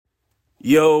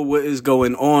Yo, what is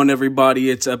going on, everybody?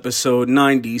 It's episode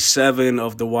 97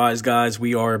 of The Wise Guys.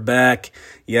 We are back.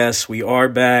 Yes, we are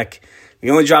back. We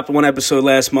only dropped one episode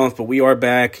last month, but we are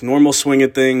back. Normal swing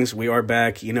of things. We are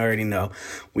back. You already know.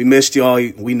 We missed y'all.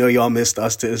 We know y'all missed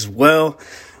us as well.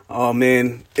 Oh,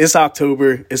 man. It's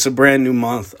October. It's a brand new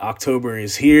month. October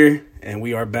is here, and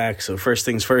we are back. So first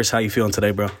things first, how you feeling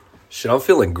today, bro? Shit, I'm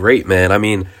feeling great, man. I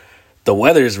mean, the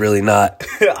weather is really not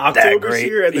that great.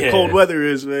 Here and the cold weather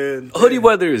is, man. Hoodie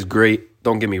weather is great.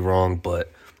 Don't get me wrong,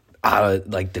 but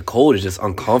the cold is just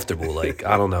uncomfortable. Like,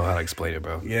 I don't know how to explain it,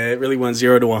 bro. Yeah, it really went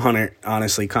 0 to 100,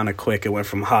 honestly, kind of quick. It went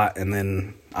from hot, and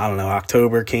then, I don't know,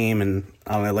 October came, and,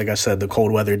 I don't know, like I said, the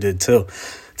cold weather did too.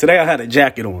 Today I had a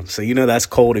jacket on, so you know that's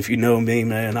cold if you know me,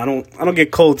 man. I don't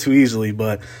get cold too easily,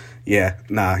 but yeah,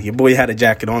 your boy had a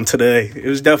jacket on today. It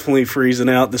was definitely freezing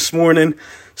out this morning.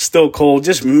 Still cold,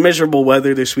 just miserable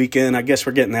weather this weekend. I guess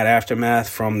we're getting that aftermath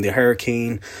from the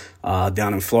hurricane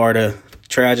down in Florida.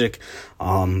 Tragic.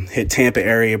 Hit Tampa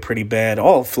area pretty bad.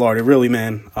 All of Florida, really,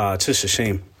 man. It's just a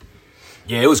shame.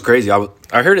 Yeah, it was crazy. I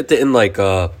heard it didn't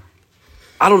I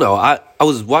don't know. I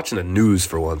was watching the news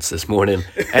for once this morning,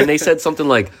 and they said something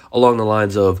like along the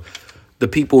lines of the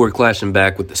people were clashing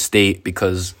back with the state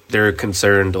because they're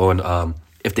concerned on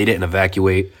if they didn't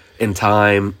evacuate in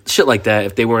time, shit like that,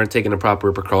 if they weren't taking the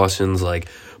proper precautions.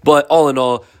 But all in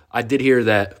all, I did hear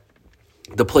that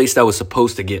the place that was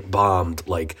supposed to get bombed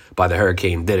by the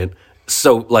hurricane didn't.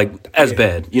 So as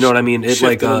bad, you know what I mean? It's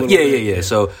yeah.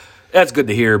 So that's good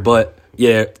to hear, but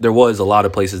yeah, there was a lot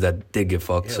of places that did get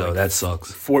fucked, so that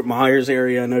sucks. Fort Myers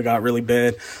area, I know, got really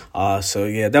bad. So,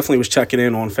 yeah, definitely was checking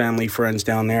in on family, friends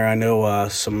down there. I know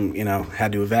some,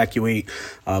 had to evacuate,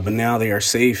 but now they are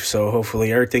safe. So,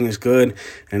 hopefully, everything is good,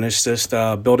 and it's just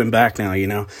building back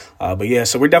now, But, yeah,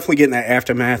 so we're definitely getting that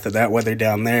aftermath of that weather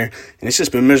down there. And it's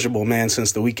just been miserable, man,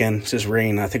 since the weekend. It's just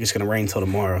rain. I think it's going to rain till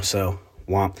tomorrow, so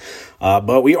womp.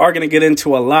 But we are going to get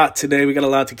into a lot today. We got a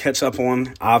lot to catch up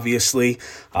on, obviously.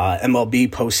 MLB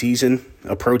postseason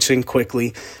approaching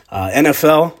quickly.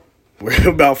 NFL, we're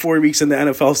about 4 weeks in the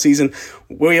NFL season.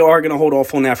 We are going to hold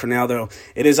off on that for now, though.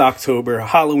 It is October.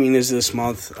 Halloween is this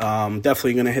month.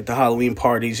 Definitely going to hit the Halloween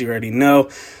parties. You already know.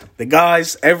 The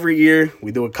guys, every year,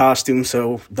 we do a costume,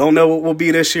 so don't know what will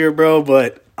be this year, bro,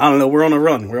 but I don't know. We're on a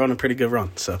run. We're on a pretty good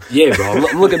run. So yeah, bro.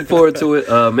 I'm looking forward to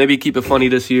it. Maybe keep it funny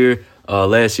this year.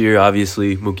 Last year,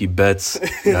 obviously, Mookie Betts.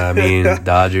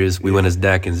 Dodgers. We went as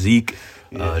Dak and Zeke.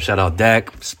 Shout out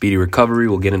Dak. Speedy recovery.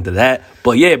 We'll get into that.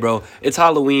 But yeah, bro, it's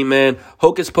Halloween, man.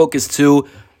 Hocus Pocus 2.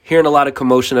 Hearing a lot of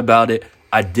commotion about it.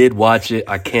 I did watch it.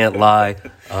 I can't lie.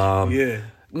 yeah.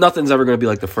 Nothing's ever gonna be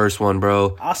like the first one,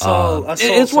 bro. I saw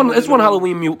it's one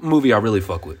Halloween movie I really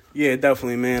fuck with. Yeah,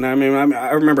 definitely, man. I mean,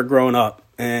 I remember growing up,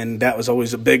 and that was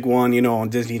always a big one, on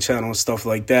Disney Channel and stuff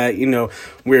like that.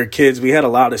 We were kids. We had a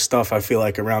lot of stuff, I feel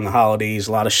like, around the holidays,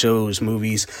 a lot of shows,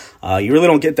 movies. You really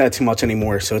don't get that too much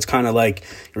anymore, so it's kind of like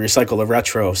you recycle a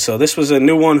retro. So this was a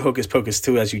new one, Hocus Pocus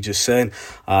 2, as you just said.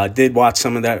 Did watch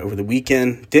some of that over the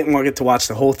weekend. Didn't want to get to watch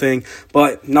the whole thing,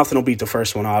 but nothing will beat the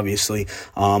first one, obviously.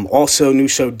 Also, new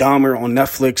show Dahmer on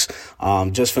Netflix.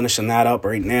 Just finishing that up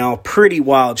right now. Pretty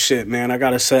wild shit, man. I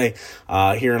gotta say,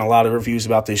 hearing a lot of reviews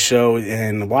about this show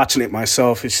and watching it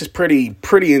myself, it's just pretty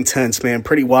intense, man.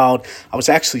 Pretty wild. I was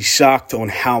actually shocked on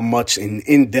how much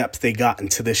in depth they got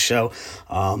into this show.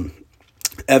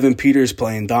 Evan Peters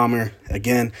playing Dahmer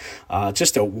again.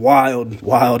 Just a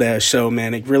wild ass show,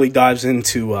 man. It really dives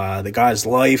into the guy's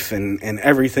life and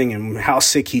everything and how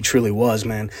sick he truly was,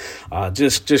 man.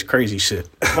 Just crazy shit,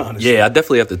 honestly. Yeah, I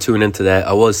definitely have to tune into that.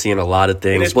 I was seeing a lot of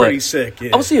things. It's pretty sick.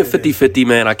 Yeah. I was seeing 50-50,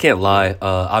 man. I can't lie.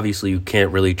 Obviously, you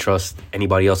can't really trust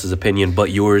anybody else's opinion but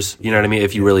yours. You know what I mean?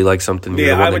 If you really like something, you're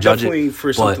the one I would to judge definitely, it.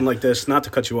 for something like this, not to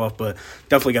cut you off, but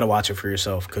definitely got to watch it for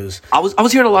yourself. Because I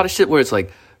was hearing a lot of shit where it's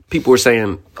like, people were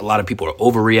saying a lot of people are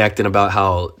overreacting about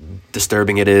how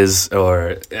disturbing it is,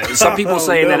 or some people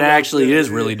saying that it actually is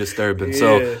really disturbing. Yeah.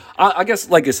 So I guess,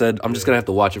 like I said, I'm just going to have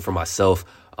to watch it for myself.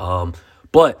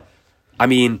 But, I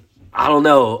mean, I don't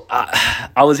know.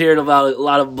 I was hearing about a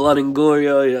lot of blood and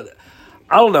gore.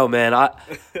 I don't know, man.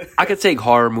 I could take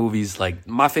horror movies. Like,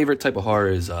 my favorite type of horror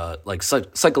is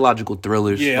psychological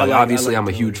thrillers. Yeah, obviously, I'm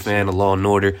a huge fan of Law and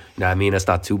Order. You know what I mean? That's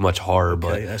not too much horror,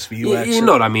 but you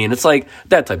know what I mean? It's like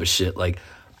that type of shit. Like,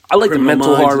 I like Criminal the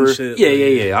mental horror. Shit,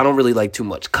 yeah. I don't really like too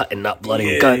much cutting up blood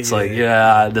and guts.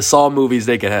 The Saw movies,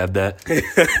 they could have that.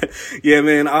 Yeah,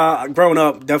 man. Growing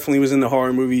up, definitely was into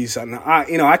horror movies. And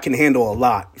I can handle a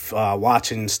lot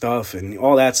watching stuff and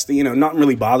all that. Nothing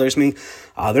really bothers me.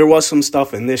 There was some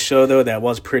stuff in this show, though, that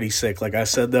was pretty sick, like I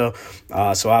said, though.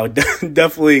 So I would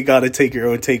definitely got to take your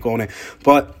own take on it.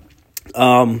 But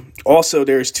Also,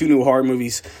 there's 2 new horror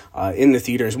movies in the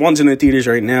theaters. One's in the theaters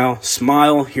right now.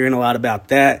 Smile, hearing a lot about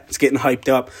that. It's getting hyped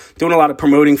up. Doing a lot of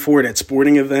promoting for it at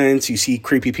sporting events. You see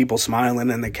creepy people smiling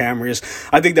in the cameras.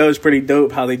 I think that was pretty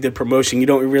dope how they did promotion. You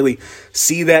don't really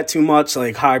see that too much,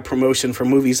 like high promotion for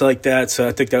movies like that. So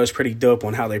I think that was pretty dope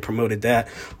on how they promoted that.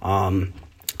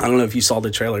 I don't know if you saw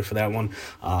the trailer for that one.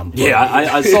 Yeah,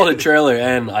 I saw the trailer,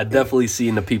 and I definitely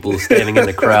seen the people standing in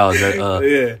the crowd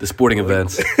at the sporting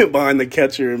events. Behind the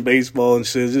catcher in baseball and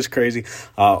shit. It's just crazy.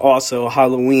 Also,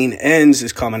 Halloween Ends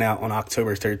is coming out on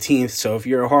October 13th. So if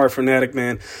you're a horror fanatic,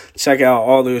 man, check out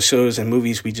all those shows and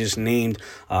movies we just named.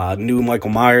 New Michael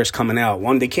Myers coming out.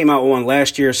 They came out one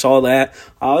last year, saw that.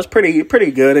 It was pretty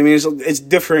good. I mean, it's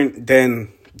different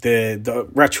than the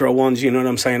retro ones, you know what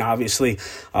I'm saying, obviously.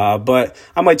 But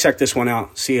I might check this one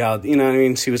out, see how, you know what I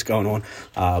mean, see what's going on.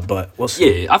 But we'll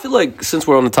see. Yeah, I feel like since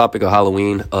we're on the topic of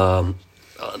Halloween, the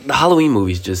Halloween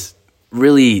movies just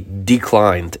really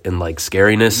declined in like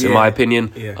scariness, in my opinion,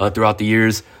 throughout the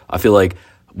years. I feel like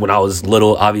when I was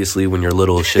little, obviously when you're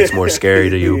little, shit's more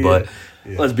scary to you, but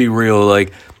let's be real,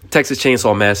 like Texas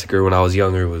Chainsaw Massacre when I was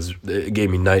younger it gave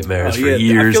me nightmares for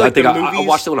years. I think I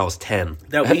watched it when I was 10.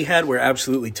 That we had were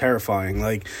absolutely terrifying.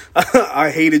 Like,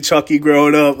 I hated Chucky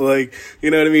growing up. Like, you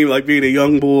know what I mean? Like, being a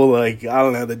young bull, like, I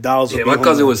don't know, the dolls. Yeah, my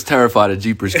cousin was terrified of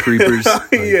Jeepers Creepers.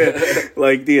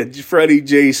 Freddy,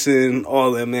 Jason,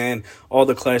 all that, man. All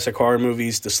the classic horror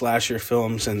movies, the slasher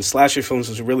films. And slasher films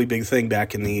was a really big thing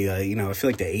back in the, I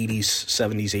feel like the 80s,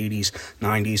 70s, 80s,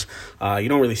 90s. You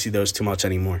don't really see those too much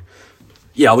anymore.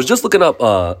 Yeah, I was just looking up.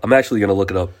 I'm actually going to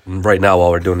look it up right now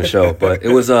while we're doing the show. But it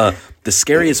was the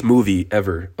scariest movie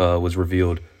ever was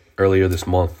revealed earlier this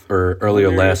month or earlier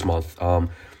last month.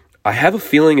 I have a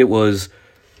feeling it was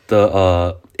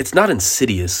it's not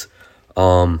Insidious.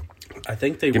 I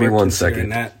think they were considering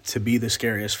that to be the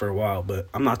scariest for a while, but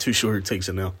I'm not too sure it takes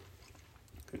it now.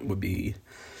 It would be.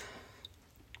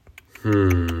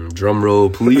 Drum roll,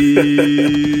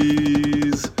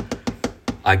 please.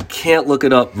 I can't look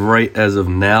it up right as of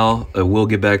now. We'll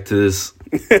get back to this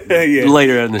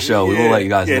later in the show. We will let you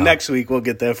guys know. Next week we'll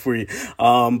get that for you.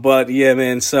 But yeah,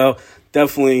 man. So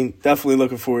definitely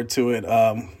looking forward to it.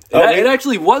 It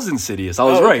actually was Insidious. I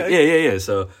was right. Yeah.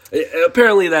 So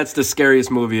apparently that's the scariest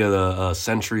movie of the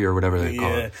century or whatever they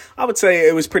call it. I would say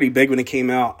it was pretty big when it came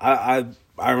out.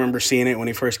 I remember seeing it when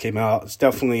it first came out. It's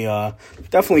definitely kind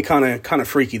of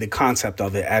freaky, the concept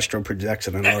of it, astral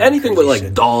projection and all that. Anything with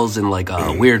like dolls and like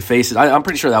weird faces. I'm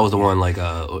pretty sure that was the one. Like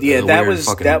it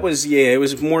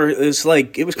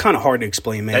was kind of hard to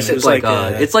explain, man. It was it's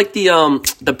like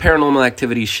the Paranormal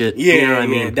Activity shit. Yeah, you know what I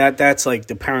mean? That's like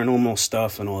the paranormal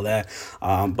stuff and all that.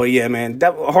 But yeah, man,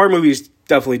 that horror movies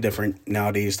definitely different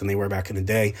nowadays than they were back in the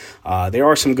day. There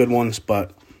are some good ones,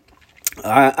 but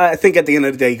I think at the end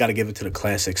of the day, you got to give it to the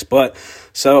classics. But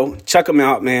so check them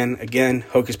out, man. Again,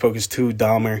 Hocus Pocus 2,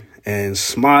 Dahmer, and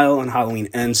Smile on Halloween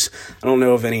Ends. I don't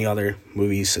know of any other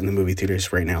movies in the movie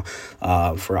theaters right now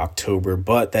for October,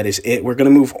 but that is it. We're going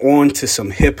to move on to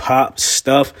some hip hop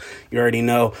stuff. You already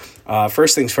know.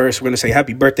 First things first, we're going to say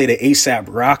happy birthday to A$AP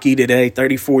Rocky today,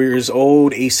 34 years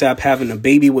old. A$AP having a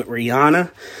baby with Rihanna.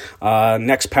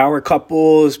 Next power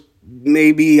couple is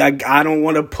maybe, I don't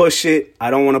want to push it.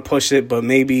 But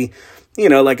maybe,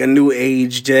 like a new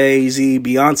age Jay-Z,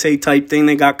 Beyonce type thing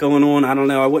they got going on. I don't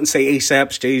know. I wouldn't say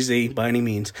A$AP's Jay-Z by any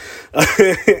means.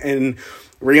 And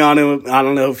Rihanna, I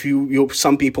don't know if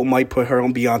some people might put her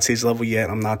on Beyonce's level yet.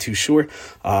 I'm not too sure.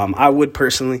 I would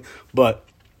personally, but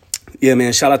yeah,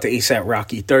 man, shout out to A$AP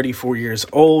Rocky, 34 years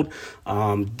old.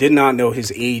 Did not know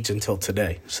his age until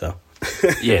today. So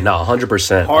yeah, no,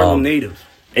 100%. Harlem native.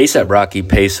 A$AP Rocky,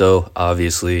 Peso,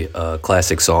 obviously,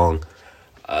 classic song.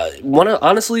 One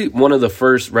of the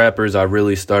first rappers I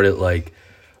really started like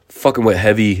fucking with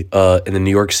heavy in the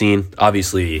New York scene.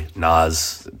 Obviously,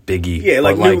 Nas, Biggie. Yeah,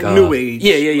 like new age.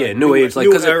 Yeah, new age. Like,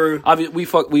 because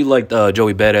we liked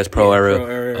Joey Badass, Pro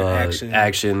Era,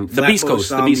 Action. The Beast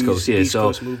Coast, yeah. Beast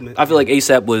Coast movement. I feel like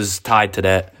A$AP was tied to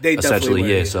that, they essentially,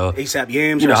 were, So A$AP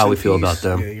Yams, you know how we feel about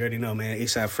them. Yeah, you already know, man.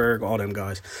 A$AP Ferg, all them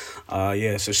guys.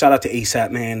 So shout out to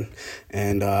A$AP, man,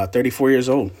 and 34 years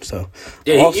old. So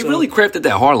yeah, also, he really crafted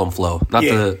that Harlem flow. Not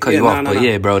to cut you off, but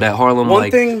yeah, bro, that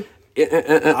Harlem thing.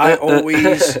 I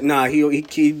always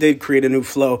he did create a new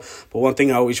flow, but one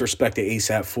thing I always respected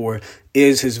A$AP for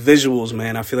is his visuals,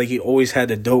 man. I feel like he always had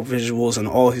the dope visuals in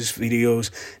all his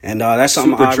videos, and that's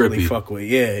something I really fuck with.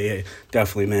 Yeah,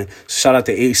 definitely, man. Shout out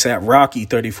to A$AP Rocky,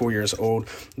 34 years old.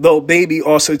 Lil Baby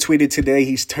also tweeted today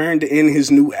he's turned in his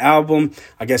new album.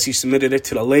 I guess he submitted it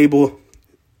to the label.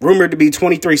 Rumored to be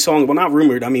 23 songs. Well, not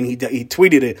rumored. I mean, he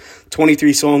tweeted it.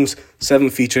 23 songs, 7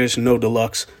 features, no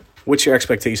deluxe. What's your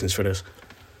expectations for this?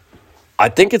 I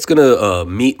think it's gonna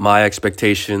meet my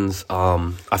expectations.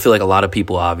 I feel like a lot of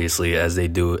people, obviously, as they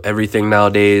do everything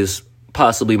nowadays,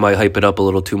 possibly might hype it up a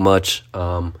little too much.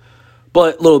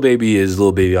 But Lil Baby is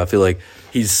Lil Baby. I feel like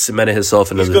he's cemented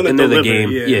himself into the game.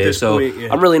 Yeah, so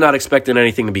I'm really not expecting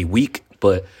anything to be weak,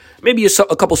 but maybe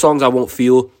a couple songs I won't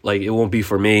feel like it won't be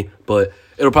for me, but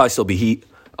it'll probably still be heat.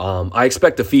 I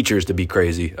expect the features to be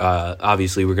crazy.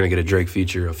 Obviously, we're gonna get a Drake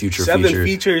feature, a Future feature. 7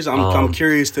 features. I'm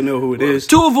curious to know who it is.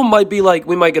 2 of them might be like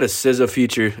we might get a SZA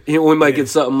feature. We might get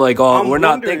something like we're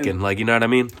not thinking. Like, you know what I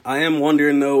mean? I am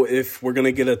wondering though if we're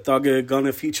gonna get a Thugger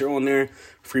Gunna feature on there,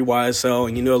 Free YSL,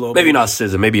 and a little. Maybe not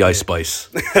SZA. Maybe Ice Spice.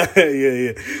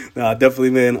 yeah. Nah,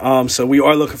 definitely, man. So we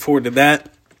are looking forward to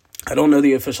that. I don't know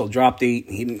the official drop date.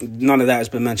 None of that has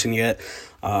been mentioned yet.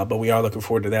 But we are looking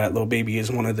forward to that. Lil Baby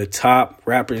is one of the top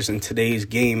rappers in today's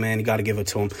game, man. You got to give it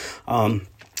to him.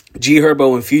 G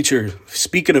Herbo and Future.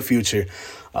 Speaking of Future,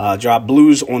 dropped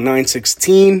Blues on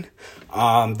 9/16.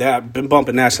 That been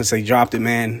bumping that since they dropped it,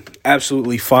 man.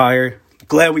 Absolutely fire.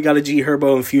 Glad we got a G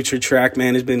Herbo and Future track,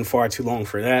 man. It's been far too long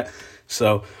for that.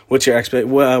 So, what's your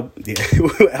Well, yeah.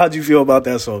 How'd you feel about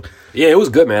that song? Yeah, it was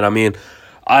good, man. I mean,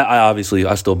 I obviously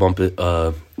still bump it,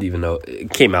 even though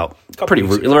it came out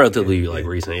relatively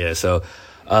recent. Yeah, so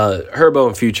Herbo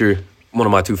and Future, one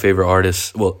of my 2 favorite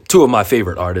artists. Well, 2 of my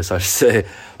favorite artists, I should say.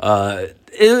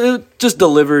 It just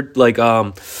delivered. Like,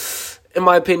 in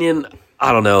my opinion,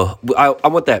 I don't know. I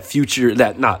want that Future,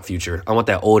 not Future. I want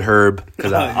that old Herb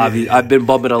because I've been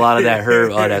bumping a lot of that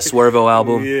Herb, that Swervo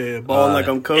album. Yeah, Ballin' Like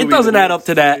I'm Kobe. It doesn't add up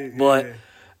to that, but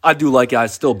I do like it. I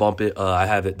still bump it. I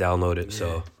have it downloaded,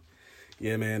 so.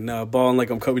 Yeah, man. Ballin'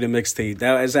 Like I'm Kobe, the mixtape.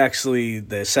 That is actually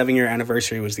the 7-year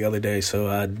anniversary was the other day,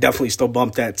 so definitely still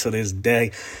bump that to this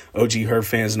day. OG Herb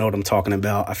fans know what I'm talking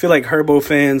about. I feel like Herbo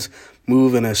fans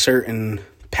move in a certain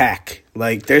pack.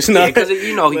 Like, there's not... because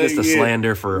he gets the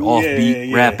slander for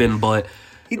offbeat rapping, but...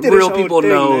 Real people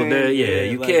know that,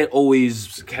 you can't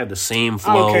always have the same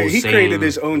flow. Okay, he created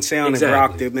his own sound and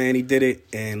rocked it, man. He did it,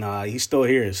 and he's still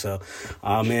here. So,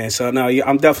 man. So, no,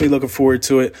 I'm definitely looking forward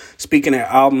to it. Speaking of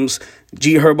albums,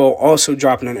 G Herbo also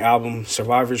dropping an album,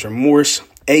 Survivor's Remorse.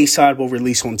 A-side will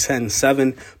release on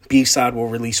 10/7. B-side will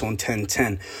release on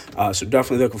 10/10. So,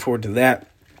 definitely looking forward to that.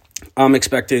 I'm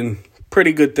expecting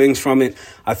pretty good things from it.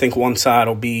 I think one side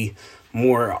will be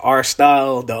more our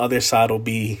style. The other side will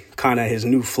be kind of his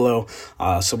new flow.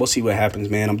 So we'll see what happens,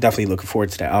 man. I'm definitely looking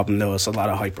forward to that album, though. It's a lot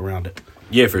of hype around it.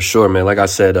 Yeah, for sure, man. Like I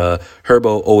said,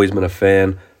 Herbo, always been a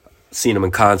fan. Seen him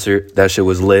in concert. That shit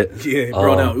was lit. Yeah,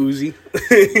 brought out Uzi.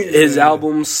 His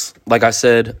albums, like I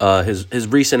said, his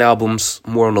recent albums,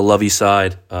 more on the lovey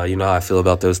side. You know how I feel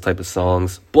about those type of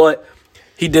songs. But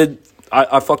he did...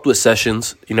 I fucked with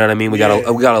Sessions, you know what I mean? We got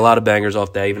a lot of bangers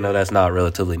off that, even though that's not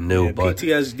relatively new. Yeah, but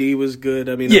PTSD was good.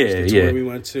 I mean, that was the tour we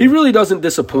went to. He really doesn't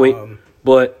disappoint,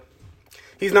 but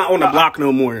he's not on the block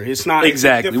no more. It's not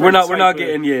exactly. We're not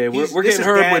getting we're getting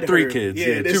Herb with 3 kids.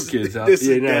 Yeah, 2 kids.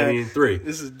 You know what I mean? 3.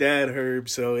 This is Dad Herb,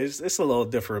 so it's a little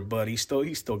different, but he still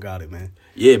got it, man.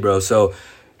 Yeah, bro. So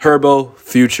Herbo,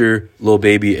 Future, Lil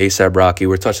Baby, A$AP Rocky.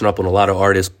 We're touching up on a lot of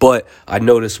artists, but I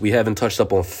noticed we haven't touched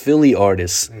up on Philly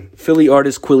artists. Philly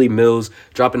artist Quilly Mills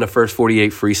dropping the first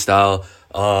 48 freestyle,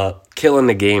 killing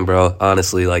the game, bro.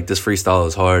 Honestly, like this freestyle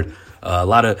is hard. A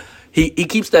lot of he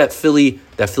keeps that Philly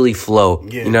flow.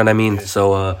 Yeah, you know what I mean? Yeah.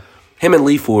 So him and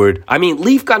Leaf Ward. I mean,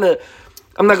 Leaf kind of.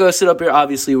 I'm not gonna sit up here.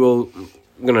 Obviously, we're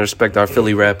gonna respect our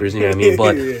Philly rappers. You know what I mean?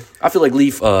 But I feel like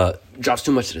Leaf drops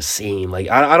too much of the same. Like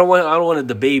I don't want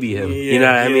to DaBaby him. You know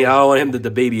what I mean? I don't want him to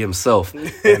DaBaby himself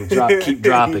and keep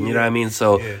dropping. You know what I mean?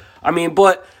 So I mean,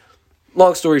 but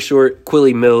long story short,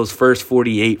 Quilly Mills first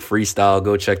 48 freestyle.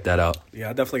 Go check that out. Yeah,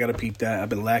 I definitely got to peep that. I've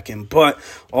been lacking, but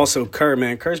also Kerr,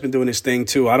 man. Kerr's been doing his thing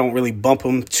too. I don't really bump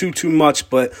him too much,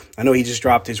 but I know he just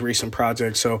dropped his recent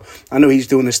project, so I know he's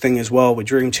doing this thing as well with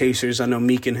Dream Chasers. I know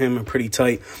Meek and him are pretty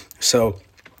tight, so.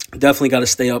 Definitely got to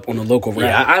stay up on the local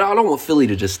rap. Yeah, I don't want Philly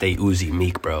to just stay Uzi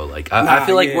Meek, bro. Like I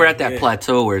feel like we're at that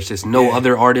plateau where it's just no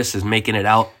other artist is making it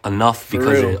out enough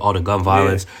because of all the gun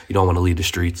violence. You don't want to leave the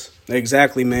streets.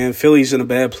 Exactly, man. Philly's in a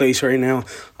bad place right now.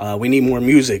 We need more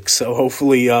music, so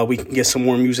hopefully we can get some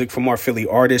more music from our Philly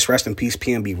artists. Rest in peace,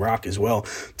 PNB Rock as well.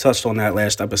 Touched on that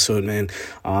last episode, man.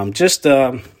 I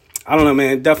don't know,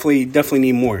 man. Definitely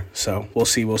need more. So we'll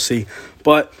see.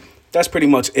 But that's pretty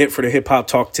much it for the hip hop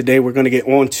talk today. We're going to get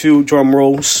on to drum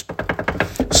rolls.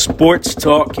 Sports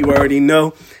talk, you already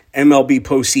know. MLB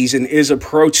postseason is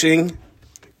approaching.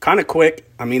 kind of quick.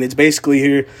 I mean, it's basically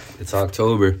here. It's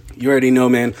October. You already know,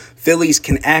 man. Phillies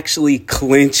can actually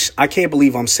clinch. I can't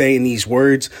believe I'm saying these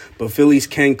words, but Phillies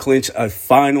can clinch a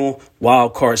final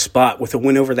wild card spot with a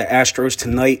win over the Astros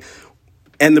tonight,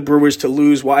 and the Brewers to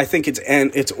lose. Well, I think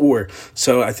it's or.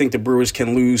 So I think the Brewers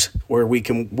can lose, or we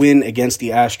can win against the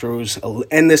Astros,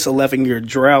 end this 11-year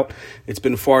drought. It's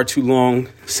been far too long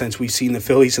since we've seen the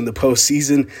Phillies in the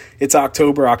postseason. It's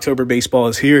October. October baseball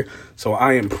is here. So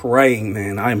I am praying,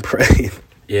 man. I am praying.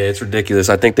 Yeah, it's ridiculous.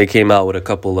 I think they came out with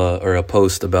a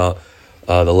post about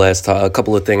the last time, a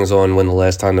couple of things on when the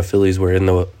last time the Phillies were in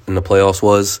the playoffs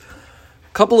was.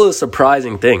 Couple of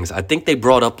surprising things. I think they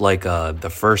brought up the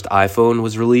first iPhone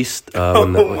was released.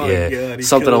 God,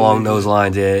 something along those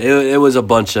lines. Yeah, it was a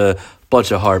bunch of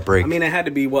heartbreak. I mean, it had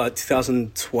to be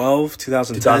 2012,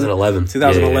 2010? 2011.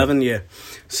 2011, yeah.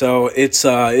 So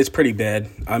it's pretty bad.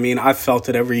 I mean, I've felt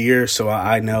it every year, so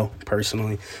I know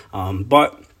personally.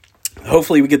 But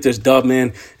hopefully we get this dub,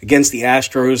 man, against the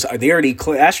Astros.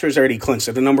 Astros already clinched.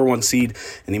 They're the number 1 seed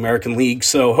in the American League.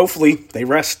 So hopefully they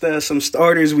rest some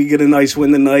starters. We get a nice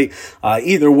win tonight.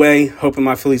 Either way, hoping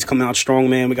my Phillies come out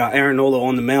strong, man. We got Aaron Nola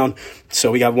on the mound.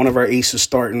 So we got one of our aces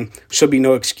starting. Should be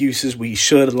no excuses. We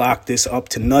should lock this up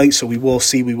tonight. So we will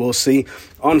see.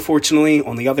 Unfortunately,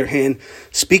 on the other hand,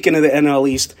 speaking of the NL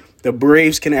East, the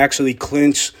Braves can actually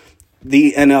clinch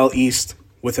the NL East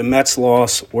with a Mets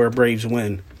loss or a Braves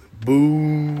win.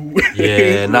 Boo.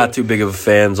 Yeah, not too big of a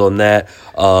fans on that.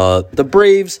 The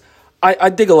Braves,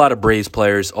 I dig a lot of Braves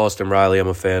players. Austin Riley, I'm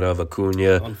a fan of.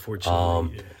 Acuna.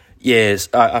 Unfortunately. Yes,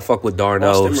 I fuck with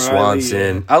Darno,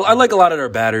 Swanson. Yeah. I like a lot of their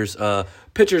batters.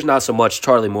 Pitchers, not so much.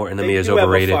 Charlie Morton to me is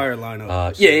overrated. Have a fire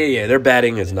lineup. Yeah. Their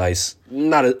batting is nice.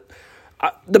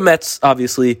 The Mets,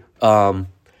 obviously,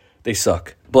 they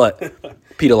suck.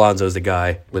 But Pete Alonso's the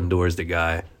guy. Lindor's the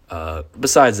guy.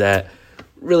 Besides that,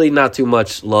 really not too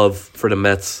much love for the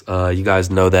Mets. You guys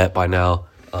know that by now.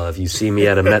 If you see me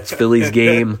at a Mets-Phillies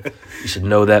game, you should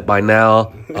know that by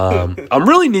now. I'm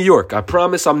really New York. I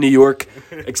promise I'm New York,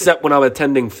 except when I'm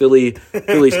attending Philly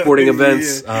sporting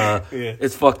events.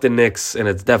 It's fuck the Knicks, and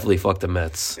it's definitely fuck the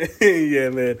Mets. Yeah,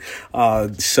 man.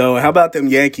 So how about them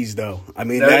Yankees, though? I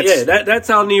mean, that's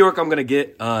how New York I'm going to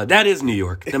get. That is New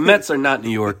York. The Mets are not New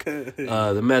York.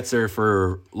 The Mets are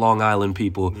for Long Island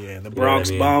people. Yeah, the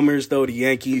Bronx Bombers, though, the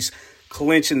Yankees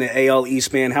clinching the AL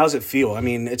East, man. How's it feel? I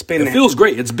mean, it feels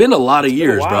great. It's been a lot of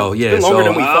years, bro. Yeah, it's been longer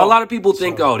than we thought. A lot of people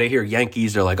think, they hear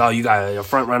Yankees, they're like, you got a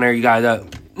front runner, you got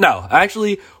No,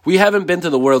 actually, we haven't been to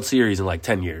the World Series in like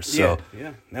 10 years. So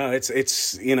yeah. No,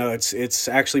 it's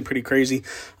actually pretty crazy.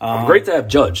 Great to have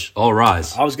Judge. All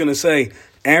rise. I was gonna say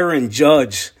Aaron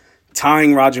Judge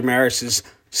tying Roger Maris's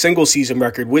single season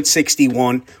record with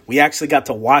 61. We actually got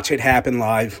to watch it happen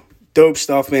live. Dope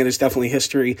stuff, man. It's definitely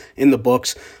history in the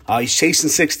books. He's chasing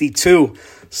 62,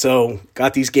 so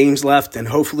got these games left, and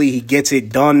hopefully he gets it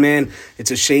done, man.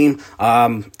 It's a shame.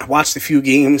 I watched a few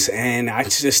games, and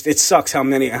it sucks how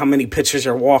many pitchers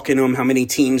are walking him, how many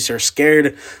teams are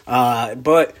scared,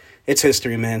 but it's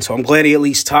history, man. So I'm glad he at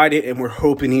least tied it, and we're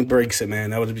hoping he breaks it, man.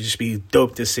 That would just be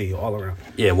dope to see all around.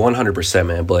 Yeah, 100%,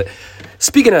 man. But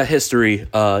speaking of history,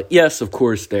 yes, of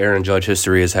course, the Aaron Judge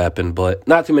history has happened, but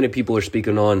not too many people are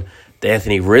speaking on the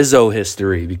Anthony Rizzo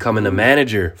history, becoming the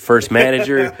manager, first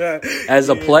manager as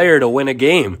a player to win a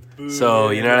game. So,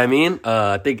 you know what I mean?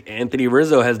 I think Anthony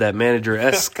Rizzo has that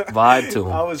manager-esque vibe to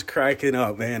him. I was cracking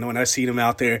up, man, when I seen him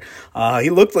out there. He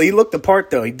looked the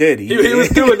part, though. He did. He was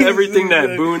doing everything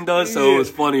that Boone does, so it was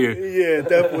funnier. Yeah,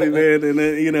 definitely, man. And,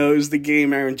 it was the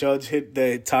game Aaron Judge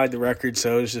tied the record,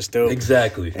 so it was just dope.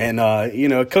 Exactly. And,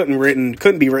 it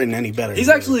couldn't be written any better. He's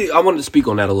actually, I wanted to speak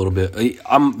on that a little bit.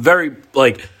 I'm very,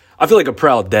 I feel like a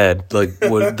proud dad,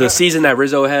 with the season that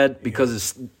Rizzo had,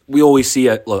 because we always see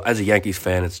it. Look, as a Yankees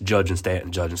fan, it's Judge and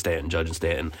Stanton, Judge and Stanton, Judge and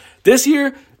Stanton. This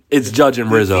year, it's Judge and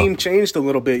Rizzo. The team changed a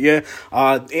little bit, yeah.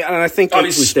 And I think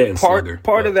obviously Stanton's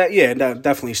part of that, yeah,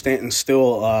 definitely Stanton's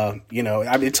still,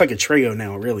 it's like a trio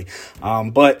now, really.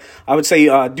 But I would say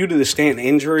due to the Stanton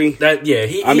injury, he's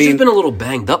just been a little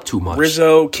banged up too much.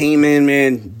 Rizzo came in,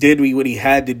 man, did what he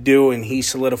had to do, and he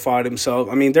solidified himself.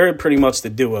 I mean, they're pretty much the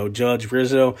duo, Judge,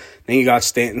 Rizzo. Then you got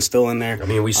Stanton still in there. I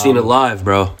mean, we've seen it live,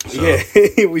 bro. So.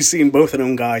 Yeah, we've seen both of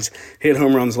them guys hit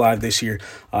home runs live this year.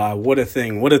 What a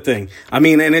thing. I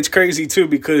mean, and it's crazy, too,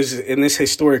 because in this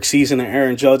historic season of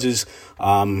Aaron Judge's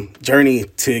journey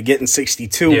to getting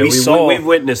 62, we've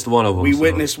witnessed one of them. We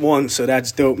witnessed one, so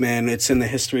that's dope, man. It's in the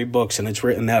history books, and it's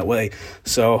written that way.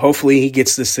 So hopefully he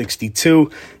gets the 62,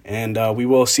 and we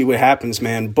will see what happens,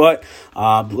 man. But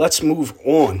let's move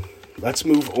on.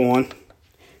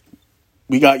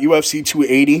 We got UFC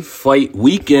 280. Fight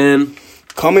weekend.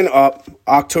 coming up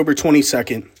October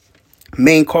 22nd,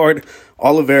 main card,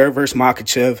 Oliveira versus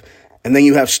Makhachev. And then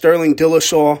you have Sterling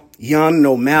Dillashaw, Jan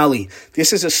O'Malley.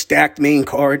 This is a stacked main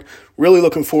card. Really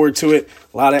looking forward to it.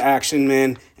 A lot of action,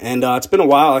 man. And it's been a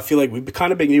while. I feel like we've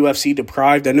kind of been UFC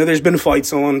deprived. I know there's been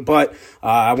fights on, but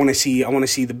I want to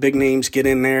see the big names get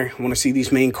in there. I want to see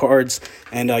these main cards.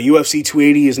 And UFC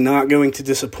 280 is not going to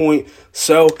disappoint.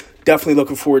 So definitely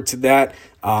looking forward to that.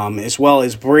 As well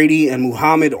as Brady and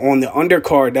Muhammad on the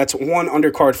undercard. That's one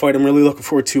undercard fight I'm really looking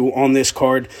forward to on this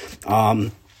card.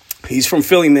 He's from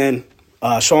Philly, man.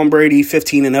 Sean Brady,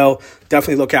 15-0.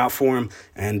 Definitely look out for him.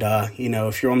 And,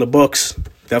 if you're on the books,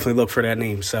 definitely look for that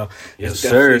name. So yes, it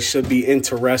definitely sir. should be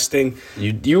interesting.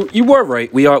 You were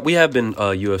right. We have been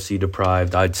UFC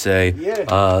deprived, I'd say.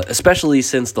 Yeah. Especially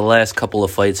since the last couple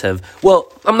of fights have.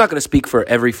 Well, I'm not going to speak for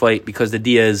every fight because the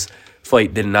Diaz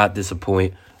fight did not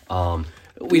disappoint.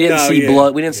 We didn't see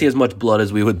blood. We didn't see as much blood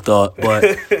as we would thought, but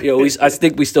I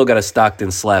think we still got a Stockton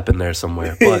slap in there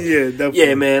somewhere. But Yeah, definitely.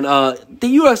 yeah, man.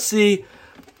 The UFC,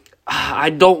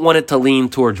 I don't want it to lean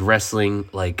towards wrestling.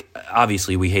 Like,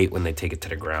 obviously, we hate when they take it to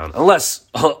the ground, unless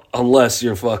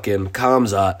you're fucking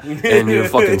Khamzat and you're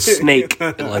fucking Snake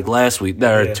like last week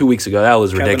or 2 weeks ago. That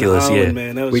was ridiculous. Holland, yeah,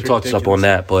 man, that was we touched up ridiculous. on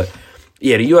that, but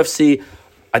yeah, the UFC.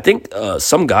 I think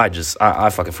some guy I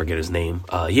fucking forget his name.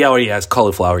 He already has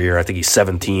cauliflower ear. I think he's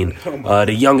 17.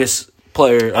 The youngest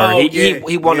player.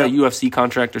 He won a UFC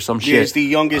contract or some shit. Yeah, he's the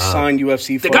youngest signed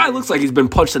UFC The fighter. guy looks like he's been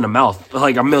punched in the mouth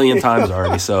like a million times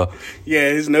already. So Yeah,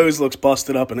 his nose looks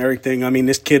busted up and everything. I mean,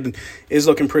 this kid is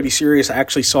looking pretty serious. I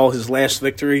actually saw his last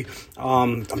victory.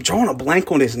 I'm drawing a blank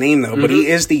on his name, though, but he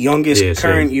is the youngest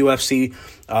current UFC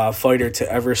fighter to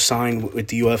ever sign with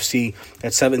the UFC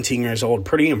at 17 years old.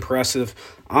 Pretty impressive,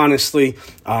 honestly.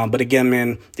 But again,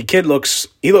 man, the kid looks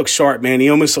sharp, man. He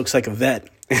almost looks like a vet,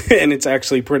 and it's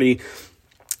actually pretty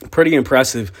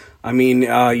impressive. I mean,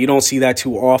 you don't see that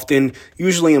too often.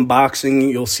 Usually in boxing,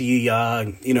 you'll see,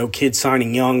 kids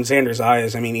signing young. Xander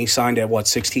Zayas, I mean, he signed at,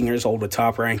 16 years old with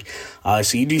Top Rank.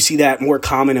 So you do see that more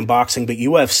common in boxing. But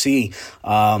UFC,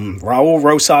 Raul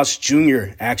Rosas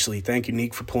Jr., actually, thank you,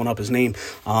 Neek, for pulling up his name.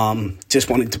 Just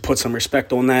wanted to put some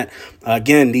respect on that.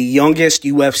 Again, the youngest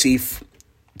UFC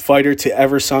fighter to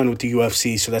ever sign with the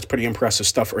UFC, so that's pretty impressive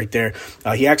stuff right there.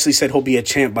 He actually said he'll be a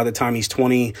champ by the time he's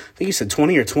 20. I think he said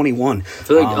 20 or 21. I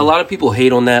feel like a lot of people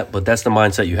hate on that, but that's the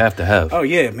mindset you have to have. Oh,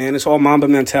 yeah, man. It's all Mamba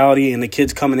mentality, and the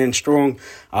kid's coming in strong.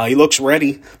 He looks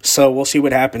ready, so we'll see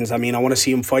what happens. I mean, I want to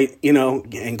see him fight,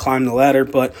 and climb the ladder,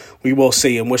 but we will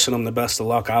see. I'm wishing him the best of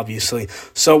luck, obviously.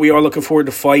 So we are looking forward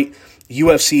to fight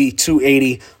UFC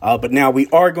 280, but now we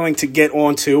are going to get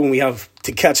on to, and we have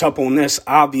to catch up on this,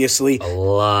 obviously. A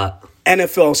lot.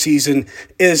 NFL season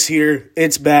is here.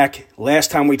 It's back. Last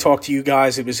time we talked to you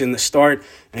guys, it was in the start,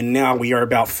 and now we are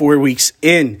about 4 weeks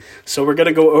in. So we're going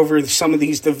to go over some of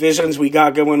these divisions we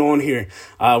got going on here.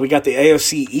 We got the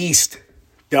AFC East,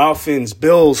 Dolphins,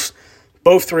 Bills,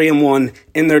 both 3-1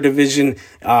 in their division.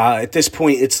 At this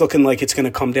point, it's looking like it's going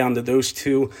to come down to those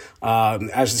two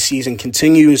as the season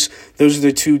continues. Those are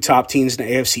the two top teams in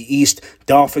the AFC East.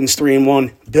 Dolphins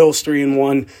 3-1, Bills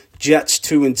 3-1, Jets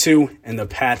 2-2, and the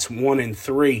Pats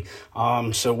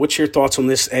 1-3. So what's your thoughts on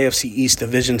this AFC East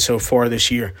division so far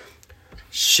this year?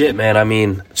 Shit, man. I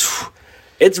mean,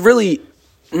 it's really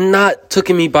not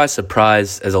taken me by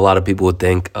surprise as a lot of people would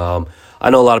think. I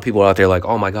know a lot of people out there like,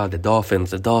 oh my God, the Dolphins,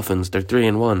 they're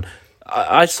 3-1.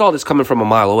 I saw this coming from a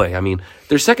mile away. I mean,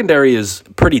 their secondary is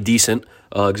pretty decent.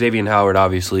 Xavier Howard,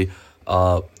 obviously.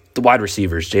 The wide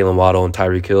receivers, Jalen Waddle and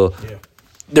Tyreek Hill,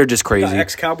 they're just crazy.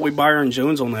 Ex-Cowboy Byron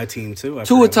Jones on that team, too.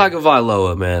 Tua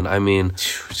Tagovailoa, man. I mean,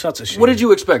 such a shame. what did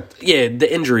you expect? Yeah,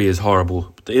 the injury is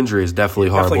horrible. The injury is definitely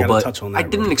horrible. gotta But touch on that I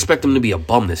didn't expect him to be a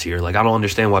bum this year. Like, I don't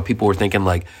understand why people were thinking,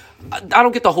 like, I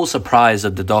don't get the whole surprise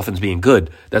of the Dolphins being good.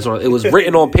 That's what it was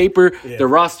written on paper. The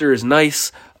roster is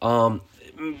nice.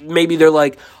 Maybe they're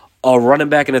like a running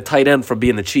back and a tight end from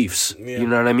being the Chiefs. You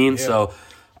know what I mean? So,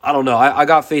 I don't know. I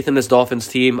got faith in this Dolphins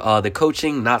team. The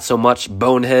coaching, not so much.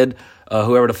 Bonehead,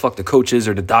 whoever the fuck the coach is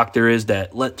or the doctor is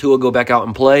that let Tua go back out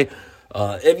and play.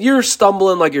 If you're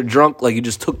stumbling like you're drunk, like you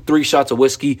just took 3 shots of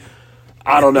whiskey,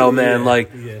 I don't know, man.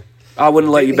 I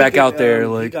wouldn't let you back out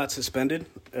there. He got suspended.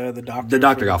 The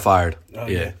doctor got fired.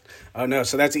 Yeah. Oh, no,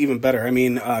 so that's even better. I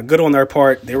mean, good on their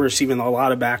part. They were receiving a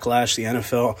lot of backlash, the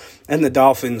NFL and the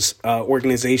Dolphins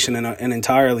organization and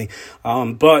entirely.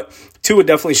 But Tua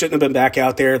definitely shouldn't have been back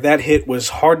out there. That hit was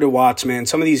hard to watch, man.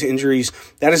 Some of these injuries,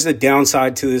 that is the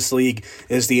downside to this league,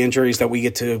 is the injuries that we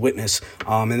get to witness.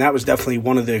 And that was definitely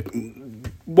one of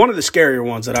one of the scarier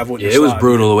ones that I've witnessed. Yeah, it was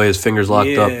brutal the way his fingers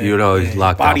locked up. You know, he's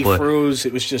locked body out. Body froze.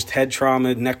 It was just head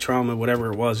trauma, neck trauma,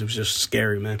 whatever it was. It was just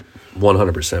scary, man.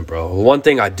 100%, bro. One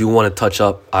thing I do want to touch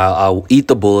up, I'll eat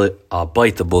the bullet. I'll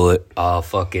bite the bullet. I'll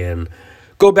fucking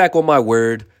go back on my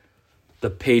word. The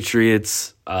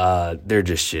Patriots, they're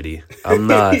just shitty. I'm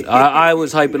not. I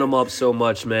was hyping them up so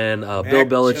much, man. Bill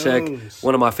Belichick, Jones.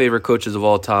 one of my favorite coaches of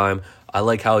all time. I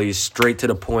like how he's straight to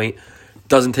the point.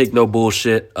 Doesn't take no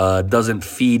bullshit. Doesn't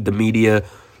feed the media.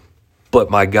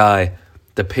 But my guy,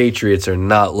 the Patriots are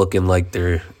not looking like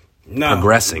they're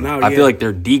progressing. I feel like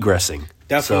they're degressing.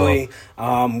 Definitely.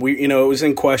 So, it was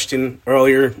in question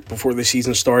earlier before the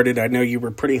season started. I know you were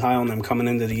pretty high on them coming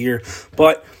into the year,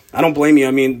 but I don't blame you.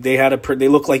 I mean, they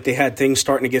looked like they had things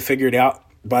starting to get figured out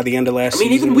by the end of last season. I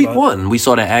mean, even week one, we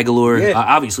saw that Aguilar.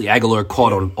 Obviously, Aguilar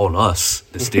caught on us,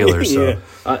 the Steelers. So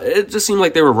it just seemed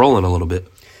like they were rolling a little bit.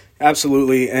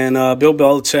 Absolutely. And Bill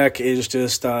Belichick is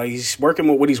just, he's working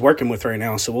with what he's working with right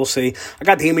now. So we'll see. I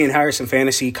got Damian Harris in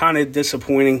fantasy. Kind of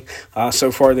disappointing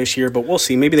so far this year, but we'll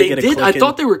see. Maybe they get a click. I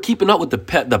thought they were keeping up with the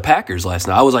Packers last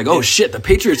night. I was like, oh, shit, the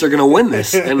Patriots are going to win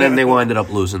this. And then they ended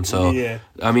up losing. So,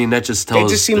 I mean, that just tells us.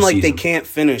 They just seem like they can't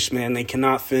finish, man. They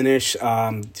cannot finish.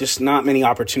 Just not many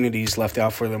opportunities left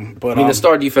out for them. But I mean, the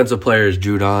star defensive player is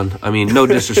Judon. I mean, no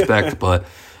disrespect, but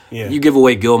you give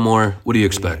away Gilmore, what do you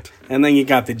expect? And then you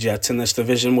got the Jets in this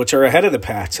division, which are ahead of the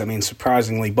Pats, I mean,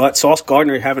 surprisingly. But Sauce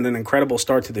Gardner having an incredible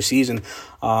start to the season.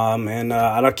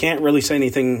 I can't really say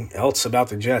anything else about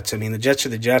the Jets. I mean, the Jets are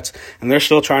the Jets, and they're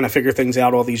still trying to figure things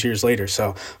out all these years later.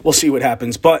 So we'll see what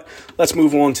happens. But let's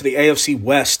move on to the AFC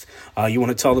West. You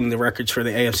want to tell them the records for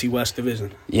the AFC West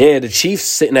division? Yeah, the Chiefs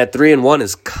sitting at 3-1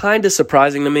 is kind of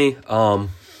surprising to me.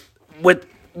 With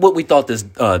what we thought this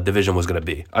division was going to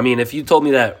be. I mean, if you told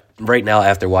me that right now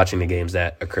after watching the games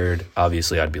that occurred,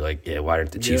 obviously I'd be like, yeah, why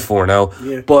aren't the Chiefs 4-0?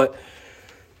 Yeah. But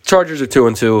Chargers are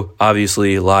 2-2.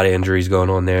 Obviously, a lot of injuries going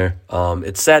on there.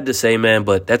 It's sad to say, man,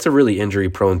 but that's a really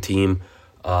injury-prone team.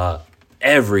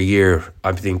 Every year,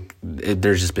 I think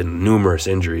there's just been numerous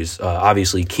injuries.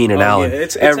 Obviously, Keenan Allen,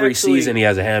 it's every season he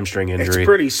has a hamstring injury. It's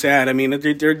pretty sad. I mean,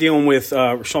 they're dealing with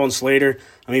Rashawn Slater.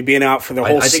 I mean, being out for the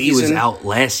whole season. I think he was out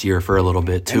last year for a little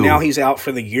bit, too. And now he's out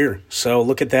for the year. So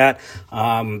look at that.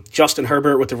 Justin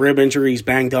Herbert with the rib injury, he's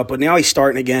banged up. But now he's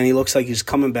starting again. He looks like he's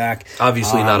coming back.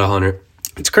 Obviously not 100.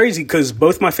 It's crazy because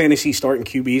both my fantasy starting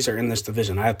QBs are in this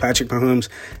division. I have Patrick Mahomes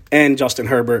and Justin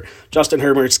Herbert. Justin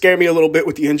Herbert scared me a little bit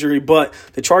with the injury, but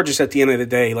the Chargers at the end of the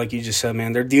day, like you just said,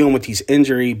 man, they're dealing with these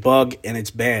injury bug, and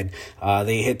it's bad.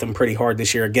 They hit them pretty hard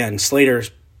this year. Again,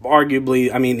 Slater's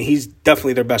arguably, I mean, he's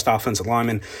definitely their best offensive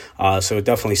lineman, so it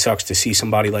definitely sucks to see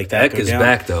somebody like that Eck is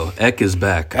back, though. Eck is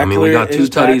back. I mean, we got 2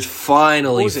 tutties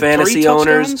finally. Fantasy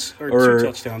owners or 2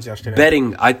 touchdowns yesterday?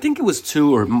 Betting, I think it was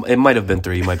 2, or it might have been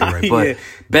 3. You might be right. But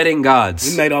betting gods.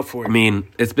 You made up for it. I mean,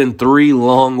 it's been 3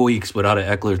 long weeks without an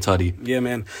Eckler tutty. Yeah,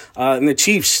 man. And the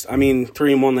Chiefs, I mean,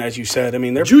 3-1, as you said. I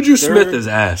mean, Juju Smith is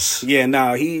ass. Yeah,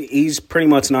 no, he's pretty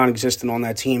much non-existent on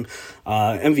that team.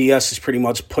 MVS is pretty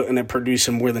much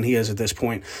producing more than he is at this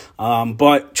point.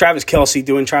 But Travis Kelce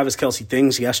doing Travis Kelce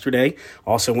things yesterday,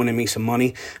 also winning me some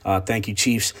money. Thank you,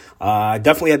 Chiefs. I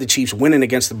definitely had the Chiefs winning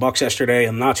against the Bucs yesterday.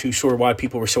 I'm not too sure why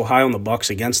people were so high on the Bucs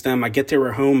against them. I get they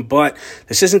were home, but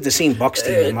this isn't the same Bucs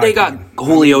team. They got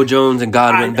Julio Jones and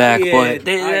Godwin back, but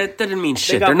that didn't mean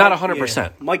shit. They're not 100%. Yeah.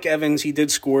 Mike Evans, he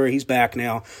did score. He's back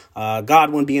now.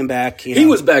 Godwin being back. He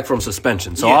was back from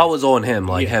suspension, so I was on him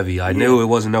heavy. I knew it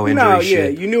wasn't no injury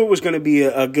shit. You knew it was going to be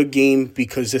a good game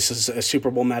because this is a Super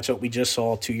Bowl matchup we just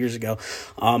saw 2 years ago.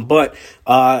 But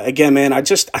again, man, I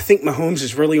think Mahomes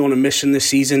is really on a mission this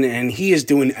season, and he is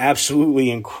doing absolutely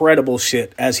incredible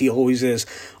shit, as he always is.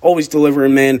 Always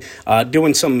delivering, man.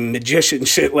 Doing some magician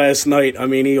shit last night. I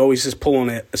mean, he always is pulling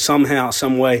it somehow,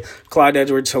 some way. Clyde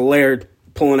Edwards-Helaire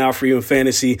pulling out for you in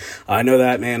fantasy. I know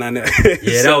that, man. I know.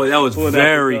 Yeah, that was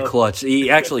very clutch.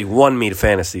 He actually won me to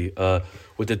fantasy.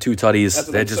 With the 2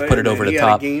 tutties that just put it over the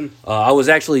top. I was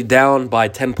actually down by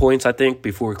 10 points, I think,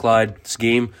 before Clyde's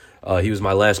game. He was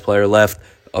my last player left.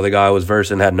 Other guy I was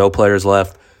versing had no players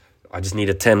left. I just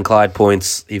needed 10 Clyde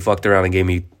points. He fucked around and gave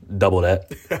me double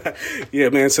that. Yeah,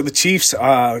 man. So the Chiefs,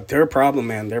 they're a problem,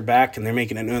 man. They're back, and they're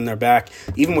making it known they're back.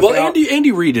 Even without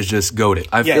Andy Reid is just goated.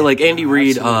 I feel like Andy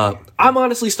Reid, I'm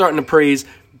honestly starting to praise.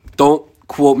 Don't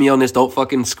quote me on this. Don't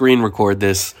fucking screen record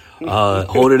this.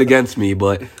 Hold it against me,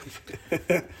 but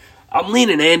I'm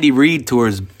leaning Andy Reid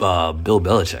towards Bill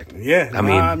Belichick. Yeah,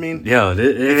 I mean,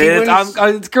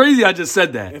 it's crazy. I just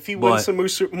said that. If he wins some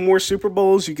more Super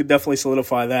Bowls, you could definitely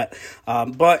solidify that.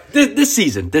 But this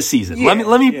season,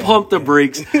 let me pump the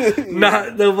brakes.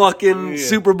 Not the fucking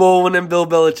Super Bowl and then Bill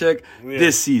Belichick.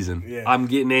 This season, I'm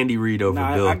getting Andy Reid over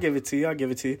Bill. I'll give it to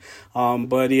you.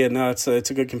 But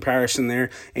it's a good comparison there.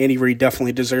 Andy Reid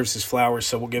definitely deserves his flowers,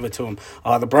 so we'll give it to him.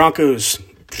 The Broncos.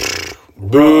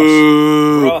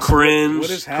 Russ,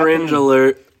 cringe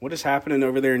alert. What is happening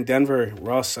over there in Denver,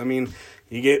 Russ? I mean,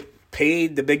 you get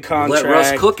paid the big contract. Let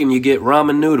Russ cook and you get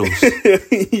ramen noodles.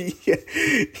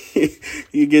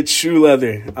 You get shoe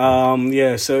leather.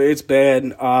 So it's bad.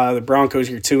 The Broncos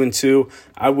are 2-2.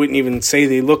 I wouldn't even say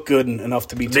they look good enough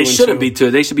to be 2-2. They shouldn't be 2.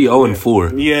 They should be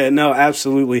 0-4. Yeah, no,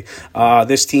 absolutely.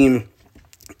 This team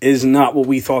is not what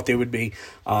we thought they would be.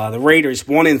 The Raiders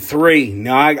 1-3.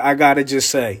 Now I gotta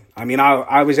just say, I mean,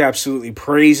 I was absolutely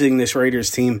praising this Raiders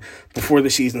team before the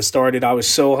season started. I was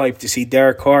so hyped to see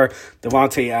Derek Carr,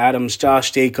 Devontae Adams,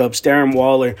 Josh Jacobs, Darren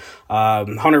Waller,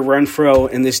 Hunter Renfrow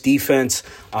in this defense.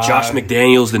 Josh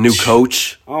McDaniels, the new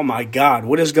coach. Oh my God,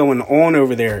 what is going on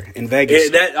over there in Vegas?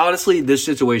 Honestly, this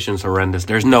situation is horrendous.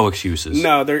 There's no excuses.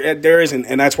 No, there isn't,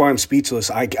 and that's why I'm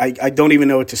speechless. I don't even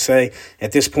know what to say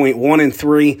at this point.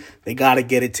 1-3, they got to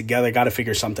get it together, got to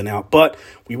figure something out. But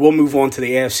we will move on to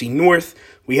the AFC North.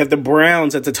 We have the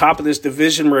Browns at the top of this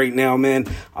division right now, man.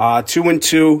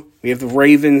 2-2. We have the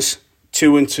Ravens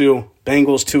 2-2,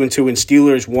 Bengals 2-2, and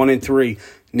Steelers 1-3.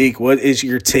 Neek, what is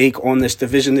your take on this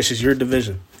division? This is your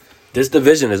division. This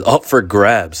division is up for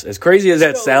grabs. As crazy as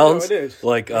that sounds, it is.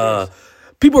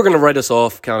 People are going to write us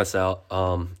off, count us out.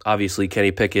 Obviously,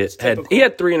 Kenny Pickett had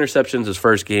 3 interceptions his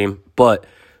first game, but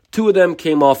 2 of them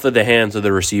came off of the hands of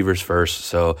the receivers first,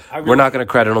 so we're not going to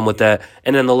credit him with that.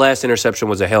 And then the last interception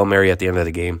was a Hail Mary at the end of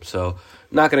the game, so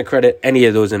not going to credit any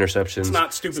of those interceptions. It's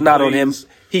not stupid. It's not on him.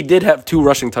 He did have 2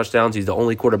 rushing touchdowns. He's the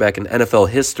only quarterback in NFL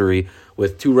history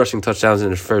with 2 rushing touchdowns in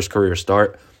his first career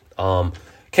start.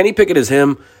 Kenny Pickett is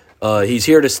him. He's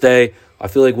here to stay. I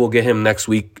feel like we'll get him next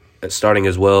week starting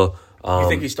as well. You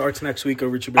think he starts next week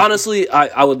over Trubisky? Honestly,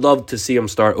 I would love to see him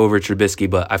start over Trubisky,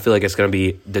 but I feel like it's going to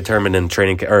be determined in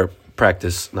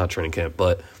practice, not training camp,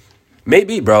 but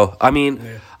maybe, bro. I mean,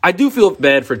 I do feel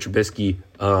bad for Trubisky.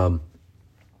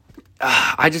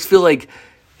 I just feel like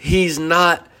he's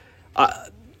not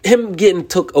him getting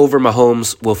took over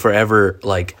Mahomes will forever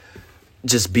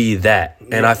just be that.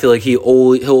 And I feel like he'll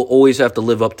always have to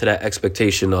live up to that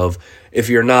expectation of if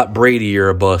you're not Brady, you're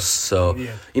a bust. So,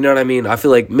 you know what I mean? I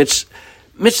feel like Mitch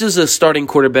is a starting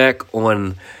quarterback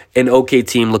on an okay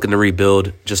team looking to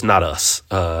rebuild, just not us.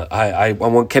 I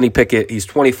want Kenny Pickett. He's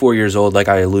 24 years old, like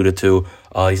I alluded to.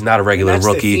 He's not a regular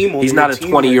rookie. He's not a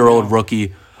 20-year-old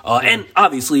rookie. And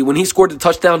obviously, when he scored the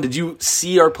touchdown, did you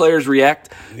see our players react?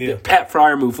 Yeah. Pat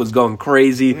Freiermuth was going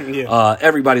crazy. Yeah.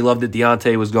 Everybody loved it.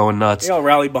 Deontay was going nuts. They all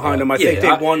rallied behind him. I think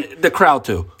they won. The crowd,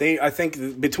 too. I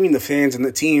think between the fans and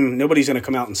the team, nobody's going to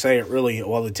come out and say it, really,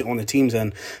 on the team's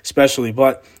end, especially.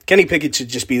 But Kenny Pickett should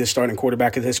just be the starting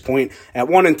quarterback at this point. At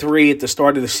 1-3 at the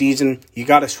start of the season, you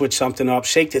got to switch something up,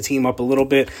 shake the team up a little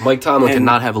bit. Mike Tomlin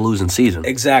cannot have a losing season.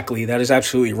 Exactly. That is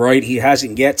absolutely right. He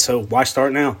hasn't yet, so why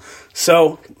start now?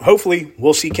 So hopefully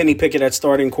we'll see Kenny Pickett at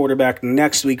starting quarterback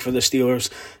next week for the Steelers,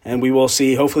 and we will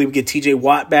see. Hopefully we get T.J.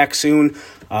 Watt back soon,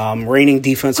 reigning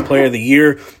Defensive Player of the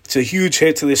Year. It's a huge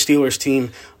hit to the Steelers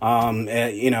team.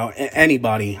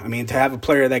 Anybody. I mean, to have a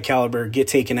player of that caliber get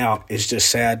taken out is just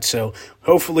sad. So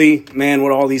hopefully, man,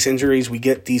 with all these injuries, we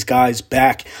get these guys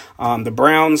back. The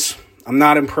Browns, I'm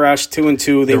not impressed.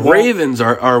 2-2. The Ravens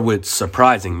are what's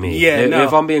surprising me. Yeah,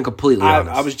 if I'm being completely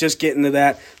honest. I was just getting to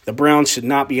that. The Browns should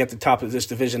not be at the top of this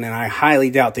division, and I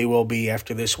highly doubt they will be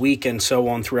after this week and so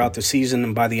on throughout the season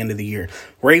and by the end of the year.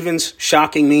 Ravens,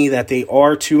 shocking me that they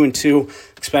are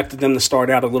 2-2. Expected them to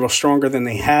start out a little stronger than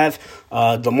they have.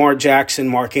 Lamar Jackson,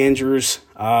 Mark Andrews.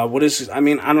 I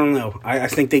don't know. I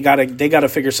think they gotta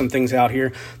figure some things out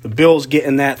here. The Bills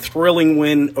getting that thrilling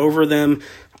win over them.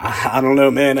 I don't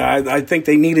know, man. I think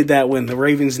they needed that win. The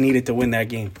Ravens needed to win that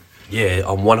game. Yeah,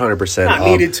 100%. Not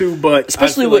needed to, but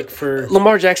especially for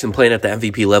Lamar Jackson playing at the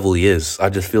MVP level he is. I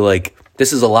just feel like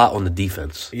this is a lot on the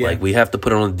defense. Yeah. Like, we have to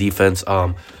put it on the defense.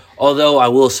 Although I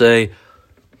will say,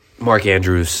 Mark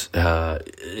Andrews,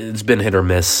 it's been hit or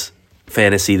miss.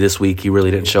 Fantasy this week, he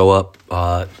really didn't show up.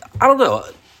 I don't know.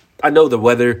 I know the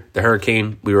weather, the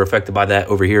hurricane, we were affected by that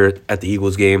over here at the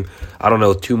Eagles game. I don't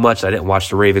know too much. I didn't watch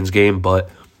the Ravens game, but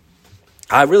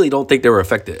I really don't think they were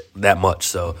affected that much.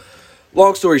 So,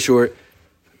 long story short,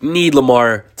 need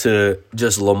Lamar to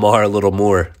just Lamar a little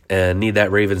more and need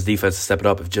that Ravens defense to step it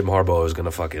up if Jim Harbaugh is going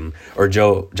to or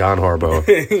John Harbaugh.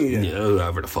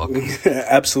 Whatever the fuck.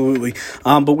 Absolutely.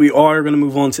 But we are going to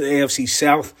move on to the AFC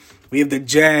South. We have the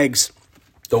Jags.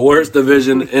 The worst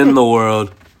division in the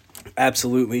world.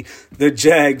 Absolutely. The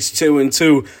Jags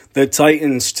 2-2, the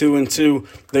Titans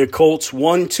 2-2, the Colts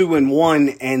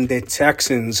 1-2-1, and the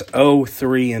Texans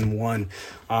 0-3-1.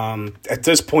 At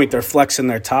this point, they're flexing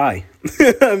their tie.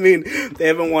 I mean, they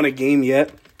haven't won a game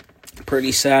yet.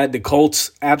 Pretty sad. The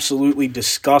Colts, absolutely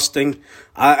disgusting.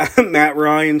 Matt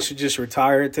Ryan should just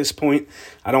retire at this point.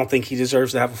 I don't think he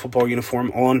deserves to have a football uniform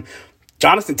on.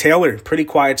 Jonathan Taylor, pretty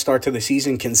quiet start to the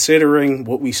season considering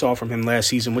what we saw from him last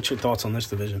season. What's your thoughts on this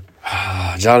division?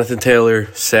 Jonathan Taylor,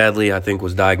 sadly, I think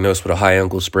was diagnosed with a high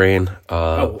ankle sprain.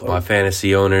 My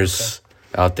fantasy owners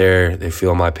out there, they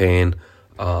feel my pain.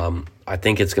 I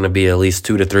think it's going to be at least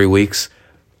 2 to 3 weeks.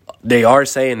 They are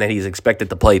saying that he's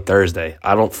expected to play Thursday.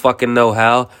 I don't fucking know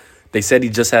how. They said he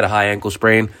just had a high ankle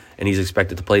sprain, and he's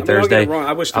expected to play Thursday.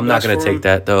 I'm not going to take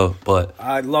that, though. But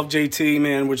I love JT,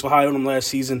 man, which was high on him last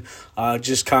season.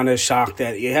 Just kind of shocked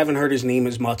that you haven't heard his name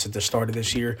as much at the start of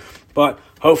this year. But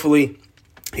hopefully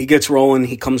he gets rolling,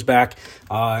 he comes back,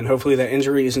 and hopefully that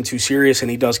injury isn't too serious and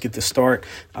he does get the start.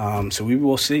 So we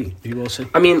will see.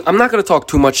 I mean, I'm not going to talk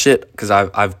too much shit because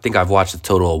I think I've watched a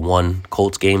total of one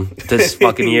Colts game this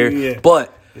fucking year. Yeah.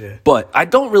 But I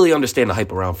don't really understand the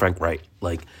hype around Frank Wright.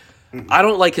 Like, I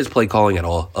don't like his play calling at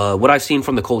all. What I've seen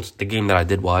from the Colts, the game that I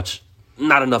did watch,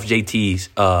 not enough JT's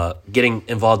getting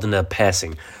involved in the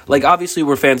passing. Like, obviously,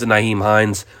 we're fans of Nyheim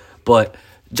Hines, but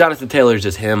Jonathan Taylor is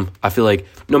just him. I feel like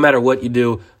no matter what you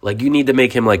do, like, you need to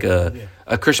make him like a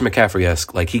Christian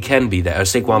McCaffrey-esque. Like, he can be that. Or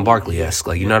Saquon Barkley-esque.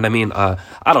 Like, you know what I mean? I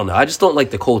don't know. I just don't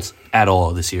like the Colts at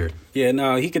all this year. Yeah,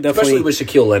 no, he could definitely... Especially with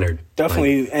Shaquille Leonard.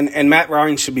 Definitely, and Matt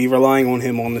Ryan should be relying on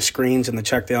him on the screens and the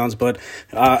checkdowns, but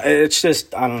it's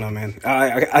just, I don't know, man.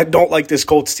 I don't like this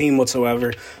Colts team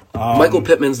whatsoever. Michael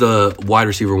Pittman's the wide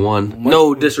receiver one.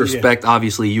 No disrespect,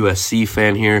 obviously, USC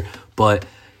fan here, but...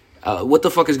 what the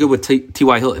fuck is good with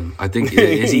T.Y. Hilton? I think,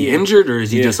 is he injured or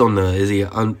is he just is he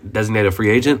undesignated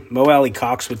free agent? Mo Alley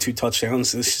Cox with 2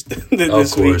 touchdowns this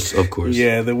week. Of course.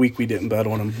 Yeah, the week we didn't bet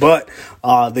on him. But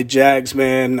the Jags,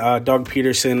 man, Doug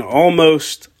Peterson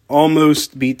almost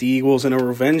beat the Eagles in a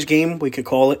revenge game, we could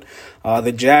call it.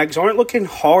 The Jags aren't looking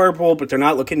horrible, but they're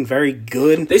not looking very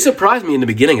good. They surprised me in the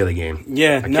beginning of the game.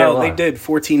 Yeah, they did.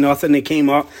 14-0. They came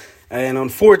up. And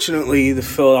unfortunately, the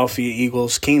Philadelphia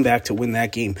Eagles came back to win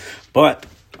that game. But,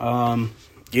 I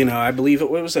believe it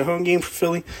was a home game for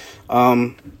Philly.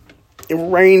 It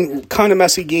rained, kind of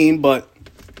messy game, but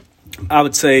I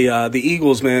would say the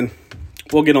Eagles, man,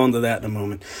 we'll get on to that in a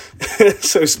moment.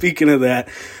 So speaking of that,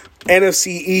 NFC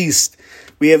East,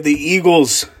 we have the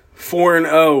Eagles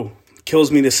 4-0.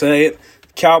 Kills me to say it.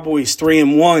 Cowboys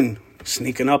 3-1.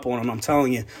 Sneaking up on them, I'm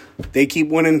telling you. They keep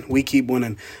winning, we keep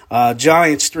winning.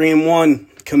 Giants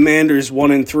 3-1, Commanders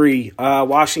 1-3.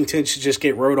 Washington should just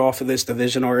get rode off of this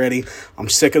division already. I'm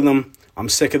sick of them. I'm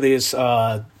sick of this.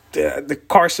 The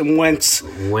Carson Wentz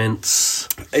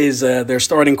is their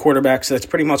starting quarterback, so that's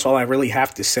pretty much all I really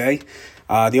have to say.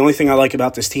 The only thing I like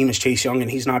about this team is Chase Young, and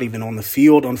he's not even on the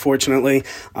field, unfortunately.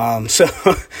 So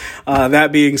that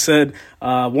being said,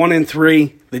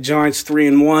 1-3. The Giants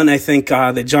 3-1. I think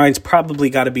the Giants probably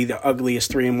got to be the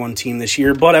ugliest 3-1 team this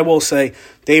year. But I will say,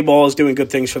 Dayball is doing good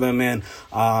things for them, man.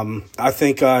 I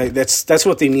think that's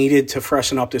what they needed to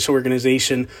freshen up this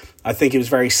organization. I think it was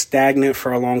very stagnant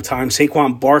for a long time.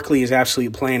 Saquon Barkley is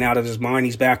absolutely playing out of his mind.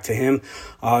 He's back to him.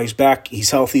 He's back.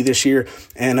 He's healthy this year.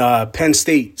 And Penn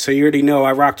State. So you already know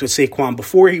I rocked with Saquon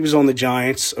before he was on the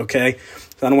Giants. Okay,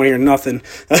 so I don't want to hear nothing.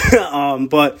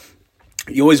 But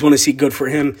you always want to see good for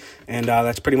him, and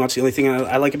that's pretty much the only thing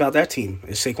I like about that team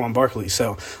is Saquon Barkley.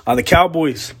 So the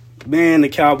Cowboys, man,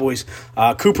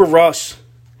 Cooper Rush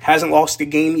hasn't lost a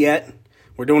game yet.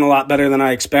 We're doing a lot better than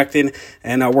I expected,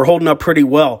 and we're holding up pretty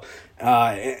well.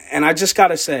 And I just got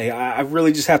to say, I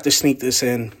really just have to sneak this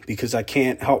in because I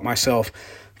can't help myself.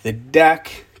 The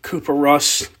Dak Cooper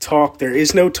Rush talk, there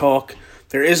is no talk.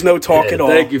 There is no talk at all.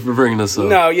 Thank you for bringing this up.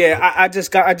 No, yeah, I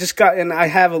just got, and I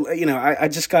have I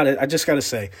just got to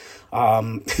say,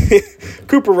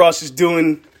 Cooper Rush is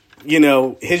doing,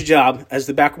 his job as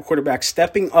the backup quarterback,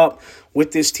 stepping up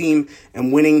with this team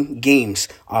and winning games.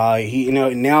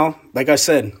 Now, like I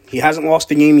said, he hasn't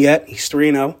lost a game yet. He's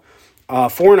 3-0.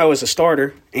 4-0 as a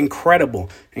starter. Incredible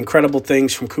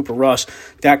things from Cooper Rush.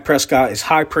 Dak Prescott is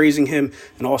high praising him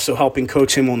and also helping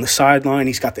coach him on the sideline.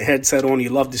 He's got the headset on. You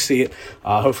love to see it.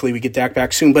 Hopefully we get Dak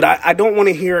back soon. But I don't want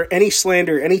to hear any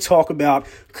slander, any talk about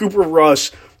Cooper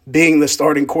Rush being the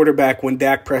starting quarterback when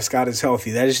Dak Prescott is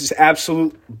healthy. That is just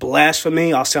absolute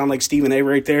blasphemy. I'll sound like Stephen A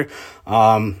right there.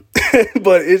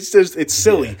 But it's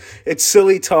silly. Yeah. It's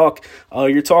silly talk.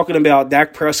 You're talking about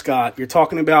Dak Prescott. You're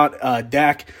talking about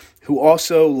Dak, who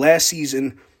also last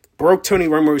season broke Tony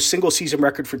Romo's single season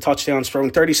record for touchdowns,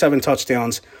 throwing 37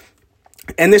 touchdowns.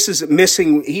 And this is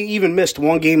missing. He even missed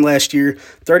one game last year,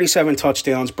 37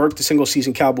 touchdowns, broke the single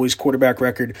season Cowboys quarterback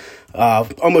record,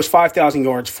 almost 5,000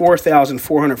 yards,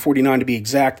 4,449 to be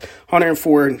exact,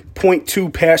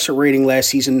 104.2 passer rating last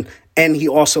season. And he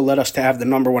also led us to have the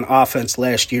number one offense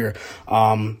last year.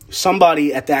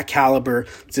 Somebody at that caliber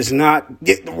does not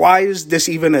get. Why is this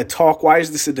even a talk? Why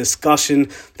is this a discussion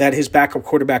that his backup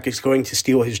quarterback is going to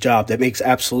steal his job? That makes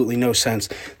absolutely no sense.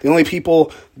 The only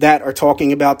people that are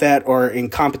talking about that are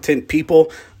incompetent people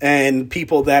and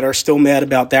people that are still mad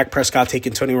about Dak Prescott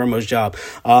taking Tony Romo's job.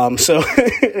 So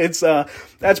it's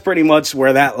that's pretty much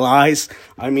where that lies.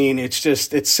 I mean,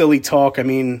 it's silly talk. I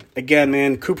mean, again,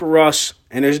 man, Cooper Rush.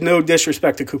 And there's no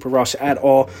disrespect to Cooper Rush at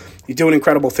all. He's doing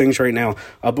incredible things right now.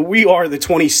 But we are the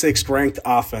 26th ranked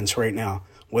offense right now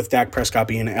with Dak Prescott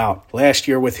being out. Last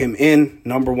year with him in,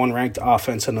 number one ranked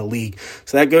offense in the league.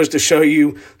 So that goes to show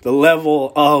you the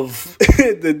level of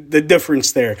the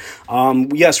difference there.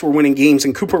 Yes, we're winning games.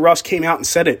 And Cooper Rush came out and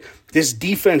said it. This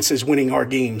defense is winning our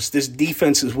games. This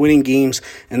defense is winning games,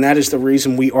 and that is the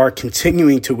reason we are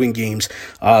continuing to win games.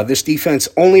 This defense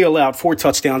only allowed 4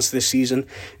 touchdowns this season,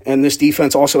 and this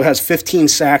defense also has 15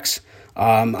 sacks.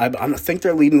 I think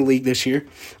they're leading the league this year.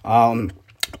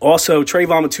 Also,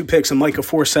 Trayvon with 2 picks and Micah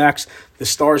 4 sacks. The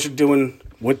Stars are doing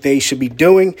what they should be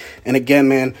doing. And again,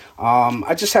 man,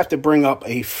 I just have to bring up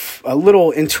a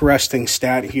little interesting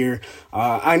stat here.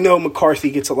 I know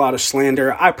McCarthy gets a lot of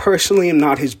slander. I personally am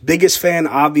not his biggest fan,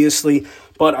 obviously,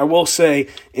 but I will say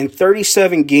in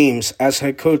 37 games as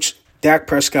head coach, Dak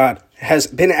Prescott has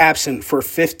been absent for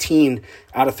 15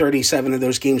 out of 37 of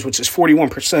those games, which is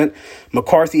 41%.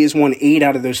 McCarthy has won 8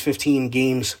 out of those 15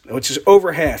 games, which is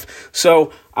over half.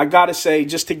 So I got to say,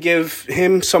 just to give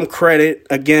him some credit,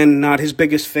 again, not his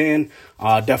biggest fan.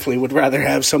 Definitely would rather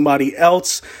have somebody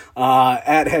else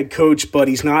at head coach, but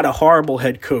he's not a horrible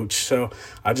head coach. So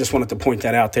I just wanted to point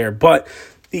that out there. But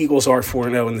the Eagles are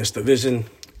 4-0 in this division,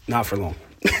 not for long.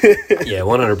 Yeah,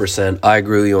 100%. I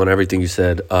agree with you on everything you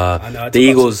said. I know, the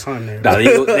Eagles,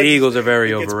 the Eagles are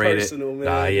very overrated. Personal,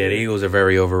 the Eagles are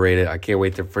very overrated. I can't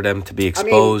wait for them to be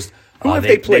exposed. I mean, who have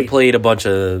they played? They played a bunch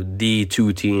of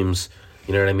D2 teams.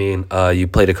 You know what I mean? You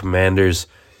play the Commanders,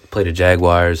 play the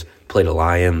Jaguars, play the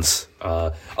Lions.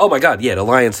 Oh my God, yeah, the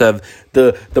Lions have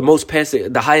the most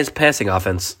passing, the highest passing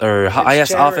offense or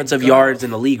highest offensive yards in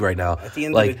the league right now. At the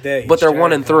end of the day, but they're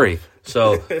 1-3.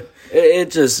 So it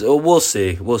just we'll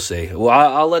see. Well,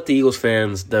 I'll let the Eagles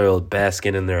fans, they're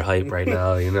basking in their hype right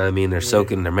now. You know what I mean? They're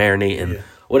soaking, they're marinating,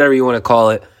 whatever you want to call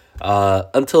it.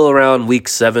 Until around week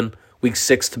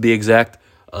 6 to be exact,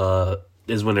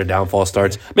 is when their downfall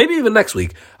starts. Maybe even next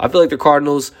week. I feel like the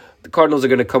Cardinals are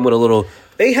going to come with a little.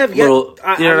 They have yet. What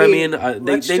I mean?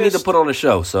 They need to put on a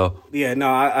show. So yeah,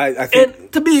 no, I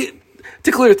think. And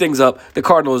to clear things up, the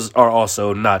Cardinals are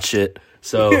also not shit.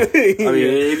 So, I mean,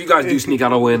 if you guys do sneak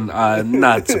out a win,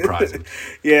 not surprising.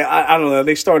 Yeah, I don't know.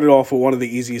 They started off with one of the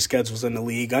easiest schedules in the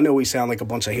league. I know we sound like a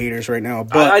bunch of haters right now,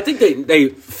 but I think they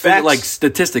facts, like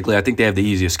statistically, I think they have the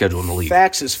easiest schedule in the league.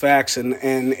 Facts is facts, and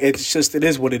it's just it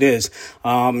is what it is.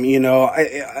 You know,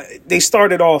 they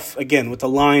started off again with the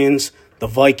Lions, the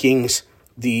Vikings,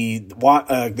 the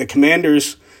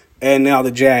Commanders, and now the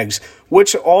Jags,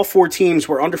 which all 4 teams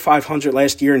were under 500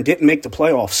 last year and didn't make the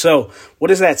playoffs. So what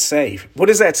does that say? What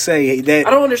does that say? That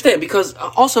I don't understand, because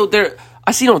also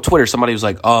I seen on Twitter somebody was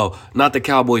like, oh, not the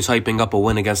Cowboys hyping up a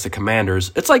win against the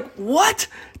Commanders. It's like, what?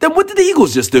 Then what did the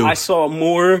Eagles just do? I saw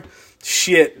more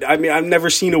shit. I mean, I've never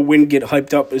seen a win get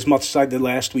hyped up as much as I did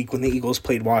last week when the Eagles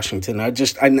played Washington. I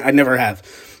never have.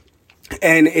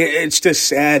 And it's just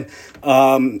sad.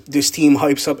 This team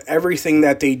hypes up everything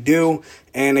that they do.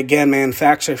 And again, man,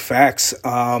 facts are facts.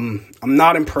 I'm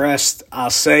not impressed. I'll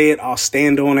say it. I'll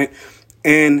stand on it.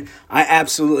 And I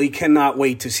absolutely cannot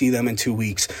wait to see them in 2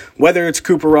 weeks. Whether it's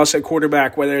Cooper Rush at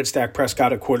quarterback, whether it's Dak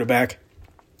Prescott at quarterback,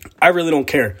 I really don't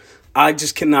care. I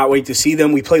just cannot wait to see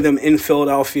them. We play them in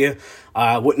Philadelphia.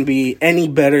 Wouldn't be any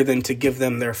better than to give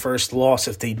them their first loss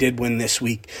if they did win this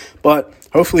week. But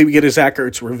hopefully we get a Zach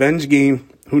Ertz revenge game.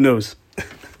 Who knows?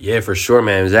 Yeah, for sure,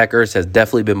 man. Zach Ertz has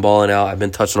definitely been balling out. I've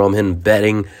been touching on him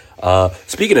betting.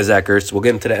 Speaking of Zach Ertz, we'll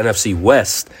get into the NFC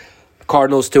West.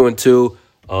 Cardinals 2-2,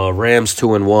 Rams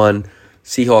 2-1,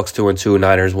 Seahawks 2-2,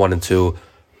 Niners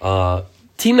 1-2.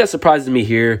 Team that surprises me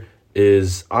here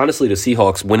is honestly the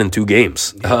Seahawks winning 2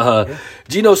 games.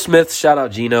 Geno Smith, shout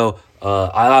out Geno.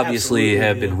 I obviously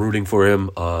have been rooting for him,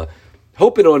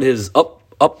 hoping on his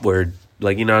upward,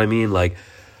 like, you know what I mean, like,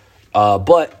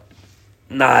 but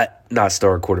not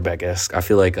star quarterback-esque. I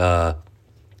feel like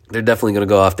they're definitely going to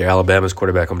go after Alabama's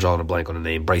quarterback. I'm drawing a blank on the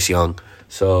name, Bryce Young.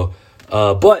 So,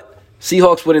 but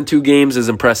Seahawks winning 2 games is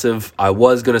impressive. I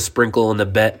was going to sprinkle in the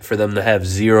bet for them to have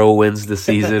 0 wins this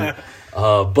season.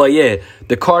 But yeah,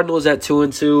 the Cardinals at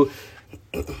 2-2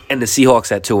 and the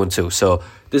Seahawks at 2-2. So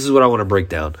this is what I want to break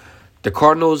down. The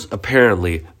Cardinals,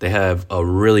 apparently, they have a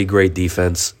really great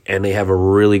defense and they have a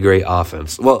really great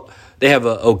offense. Well, they have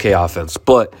an okay offense,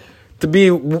 but to be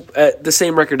at the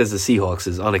same record as the Seahawks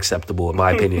is unacceptable, in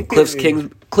my opinion.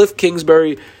 Cliff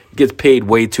Kingsbury gets paid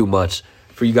way too much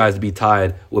for you guys to be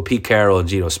tied with Pete Carroll and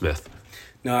Geno Smith.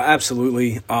 No,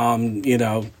 absolutely.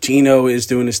 Geno is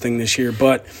doing his thing this year,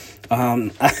 but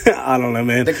I don't know,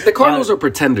 man. The Cardinals are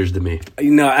pretenders to me.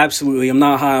 No, absolutely. I'm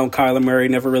not high on Kyler Murray.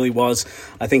 Never really was.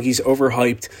 I think he's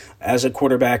overhyped as a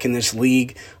quarterback in this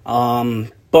league.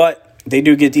 But they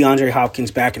do get DeAndre Hopkins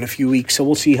back in a few weeks, so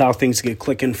we'll see how things get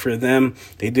clicking for them.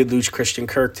 They did lose Christian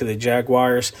Kirk to the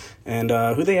Jaguars. And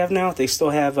who they have now? They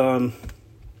still have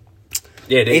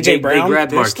AJ Brown. They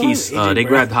grabbed Marquise. They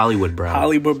grabbed Hollywood Brown.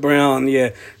 Hollywood Brown,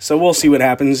 yeah. So we'll see what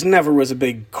happens. Never was a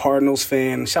big Cardinals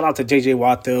fan. Shout out to J.J.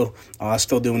 Watt, though.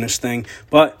 Still doing his thing.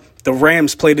 But the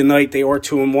Rams play tonight. They are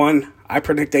 2-1. I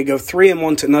predict they go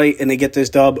 3-1 tonight, and they get this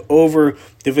dub over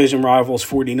division rivals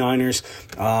 49ers.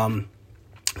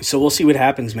 So we'll see what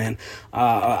happens, man.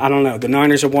 I don't know. The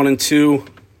Niners are 1-2.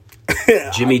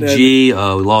 Jimmy G, we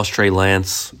lost Trey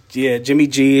Lance. Yeah, Jimmy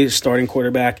G is starting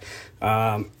quarterback.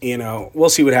 We'll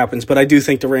see what happens. But I do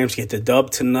think the Rams get the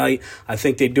dub tonight. I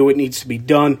think they do what needs to be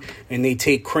done, and they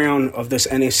take crown of this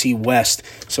NFC West.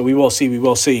 So we will see. We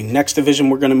will see. Next division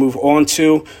we're going to move on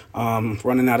to.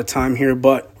 Running out of time here,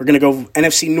 but we're going to go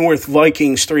NFC North.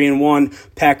 Vikings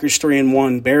 3-1, Packers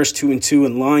 3-1, Bears 2-2,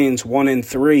 and Lions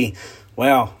 1-3.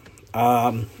 Wow.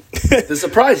 The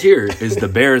surprise here is the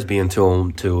Bears being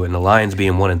 2-2 and the Lions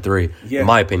being 1-3, in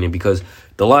my opinion, because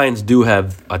the Lions do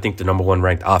have, I think, the number 1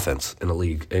 ranked offense in the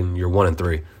league, and you're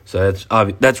 1-3. So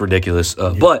that's ridiculous.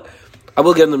 But I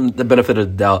will give them the benefit of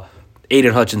the doubt.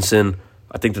 Aiden Hutchinson,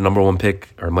 I think the number 1 pick,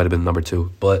 or it might have been number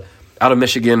 2, but out of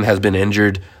Michigan, has been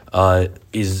injured.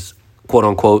 Is quote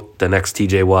unquote the next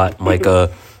TJ Watt,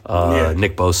 Micah,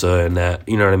 Nick Bosa, and that,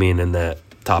 you know what I mean, in that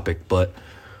topic. But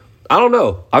I don't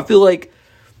know. I feel like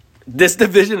this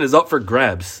division is up for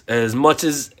grabs. As much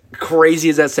as crazy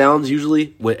as that sounds,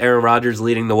 usually with Aaron Rodgers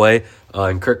leading the way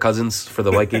and Kirk Cousins for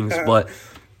the Vikings, but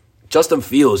Justin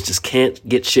Fields just can't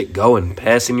get shit going,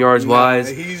 passing yards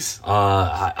wise.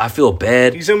 I feel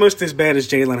bad. He's almost as bad as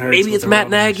Jalen Hurts. Maybe it's Matt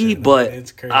Nagy,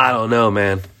 but I don't know,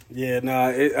 man. Yeah,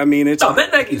 it's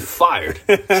Matt Nagy's fired,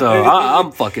 so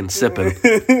I'm fucking sipping.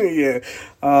 Yeah,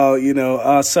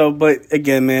 but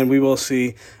again, man, we will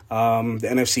see. The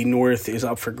NFC North is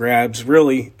up for grabs,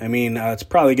 really. It's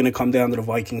probably going to come down to the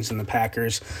Vikings and the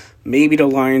Packers. Maybe the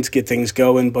Lions get things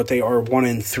going, but they are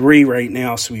 1-3 right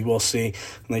now, so we will see. And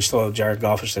they still have Jared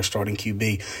Goff as their starting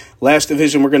QB. Last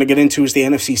division we're going to get into is the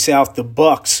NFC South. The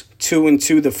Bucs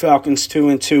 2-2, the Falcons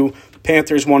 2-2,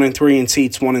 Panthers 1-3, and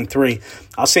Seats 1-3.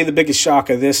 I'll say the biggest shock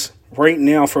of this right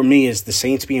now for me is the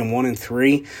Saints being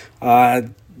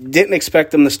 1-3. Didn't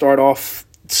expect them to start off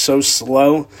so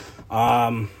slow.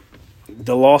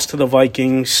 The loss to the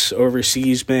Vikings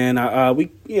overseas, man. I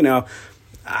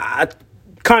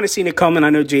kind of seen it coming. I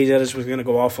know Jay Jettis was going to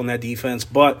go off on that defense,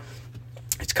 but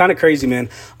it's kind of crazy, man.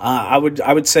 I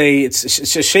would say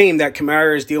it's a shame that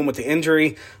Kamara is dealing with the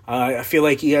injury. I feel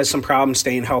like he has some problems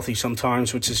staying healthy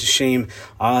sometimes, which is a shame.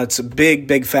 It's a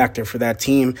big factor for that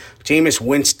team. Jameis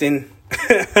Winston.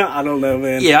 I don't know,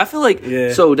 man. Yeah, I feel like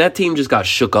so that team just got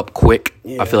shook up quick.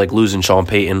 Yeah. I feel like losing Sean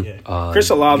Payton. Yeah. Chris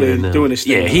Olave is doing his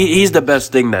thing. Yeah, he's the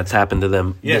best thing that's happened to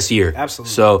them this year.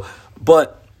 Absolutely. So,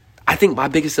 but I think my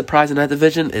biggest surprise in that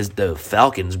division is the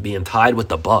Falcons being tied with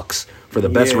the Bucs for the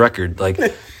best record. Like,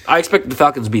 I expect the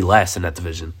Falcons to be last in that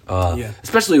division.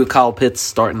 Especially with Kyle Pitts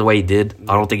starting the way he did.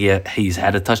 I don't think he's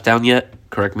had a touchdown yet.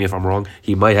 Correct me if I'm wrong.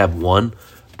 He might have one,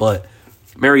 but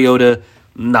Mariota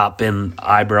not been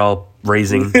eyebrow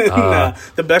raising.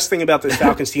 The best thing about this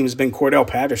Falcons team has been Cordell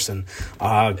Patterson.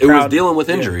 It was dealing with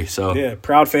injury,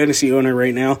 proud fantasy owner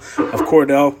right now of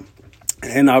Cordell.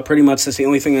 And pretty much that's the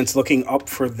only thing that's looking up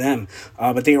for them.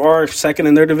 But they are second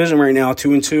in their division right now,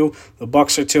 2-2. The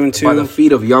Bucs are 2-2 by the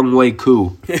feet of Younghoe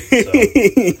Koo.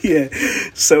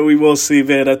 So we will see,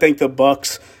 man. I think the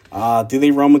Bucs. Do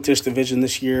they run with this division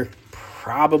this year?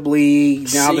 Probably.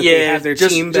 Now that they have their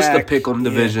team back. Just the pick 'em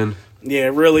division.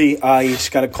 Yeah, really, you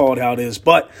just got to call it how it is.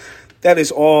 But that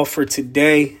is all for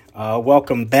today.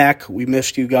 Welcome back. We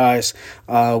missed you guys.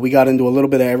 We got into a little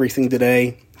bit of everything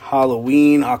today.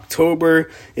 Halloween, October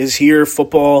is here.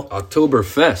 Football.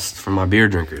 Oktoberfest for my beer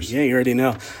drinkers. Yeah, you already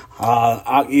know.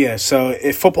 So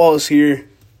if football is here,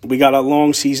 we got a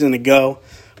long season to go.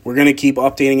 We're going to keep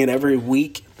updating it every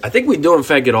week. I think we do, in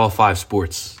fact, get all 5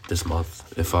 sports this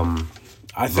month, if I'm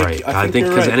right. I think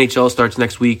because NHL starts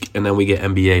next week, and then we get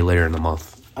NBA later in the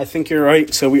month. I think you're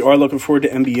right. So we are looking forward to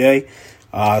NBA.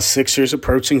 Sixers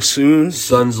approaching soon.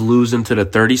 Suns losing to the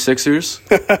 36ers.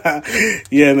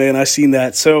 Yeah, man, I seen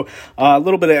that. So a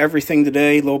little bit of everything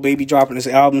today. Lil Baby dropping his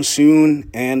album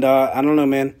soon. And I don't know,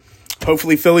 man.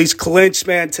 Hopefully Phillies clinch,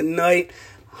 man, tonight.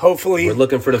 Hopefully. We're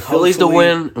looking for the Phillies to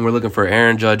win, and we're looking for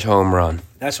Aaron Judge home run.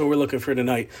 That's what we're looking for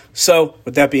tonight. So,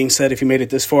 with that being said, if you made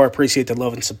it this far, I appreciate the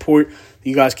love and support.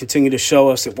 You guys continue to show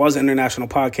us. It was International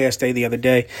Podcast Day the other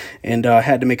day, and I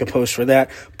had to make a post for that.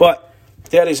 But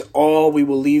that is all. We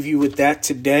will leave you with that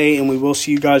today, and we will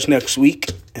see you guys next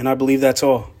week. And I believe that's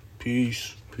all.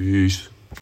 Peace. Peace.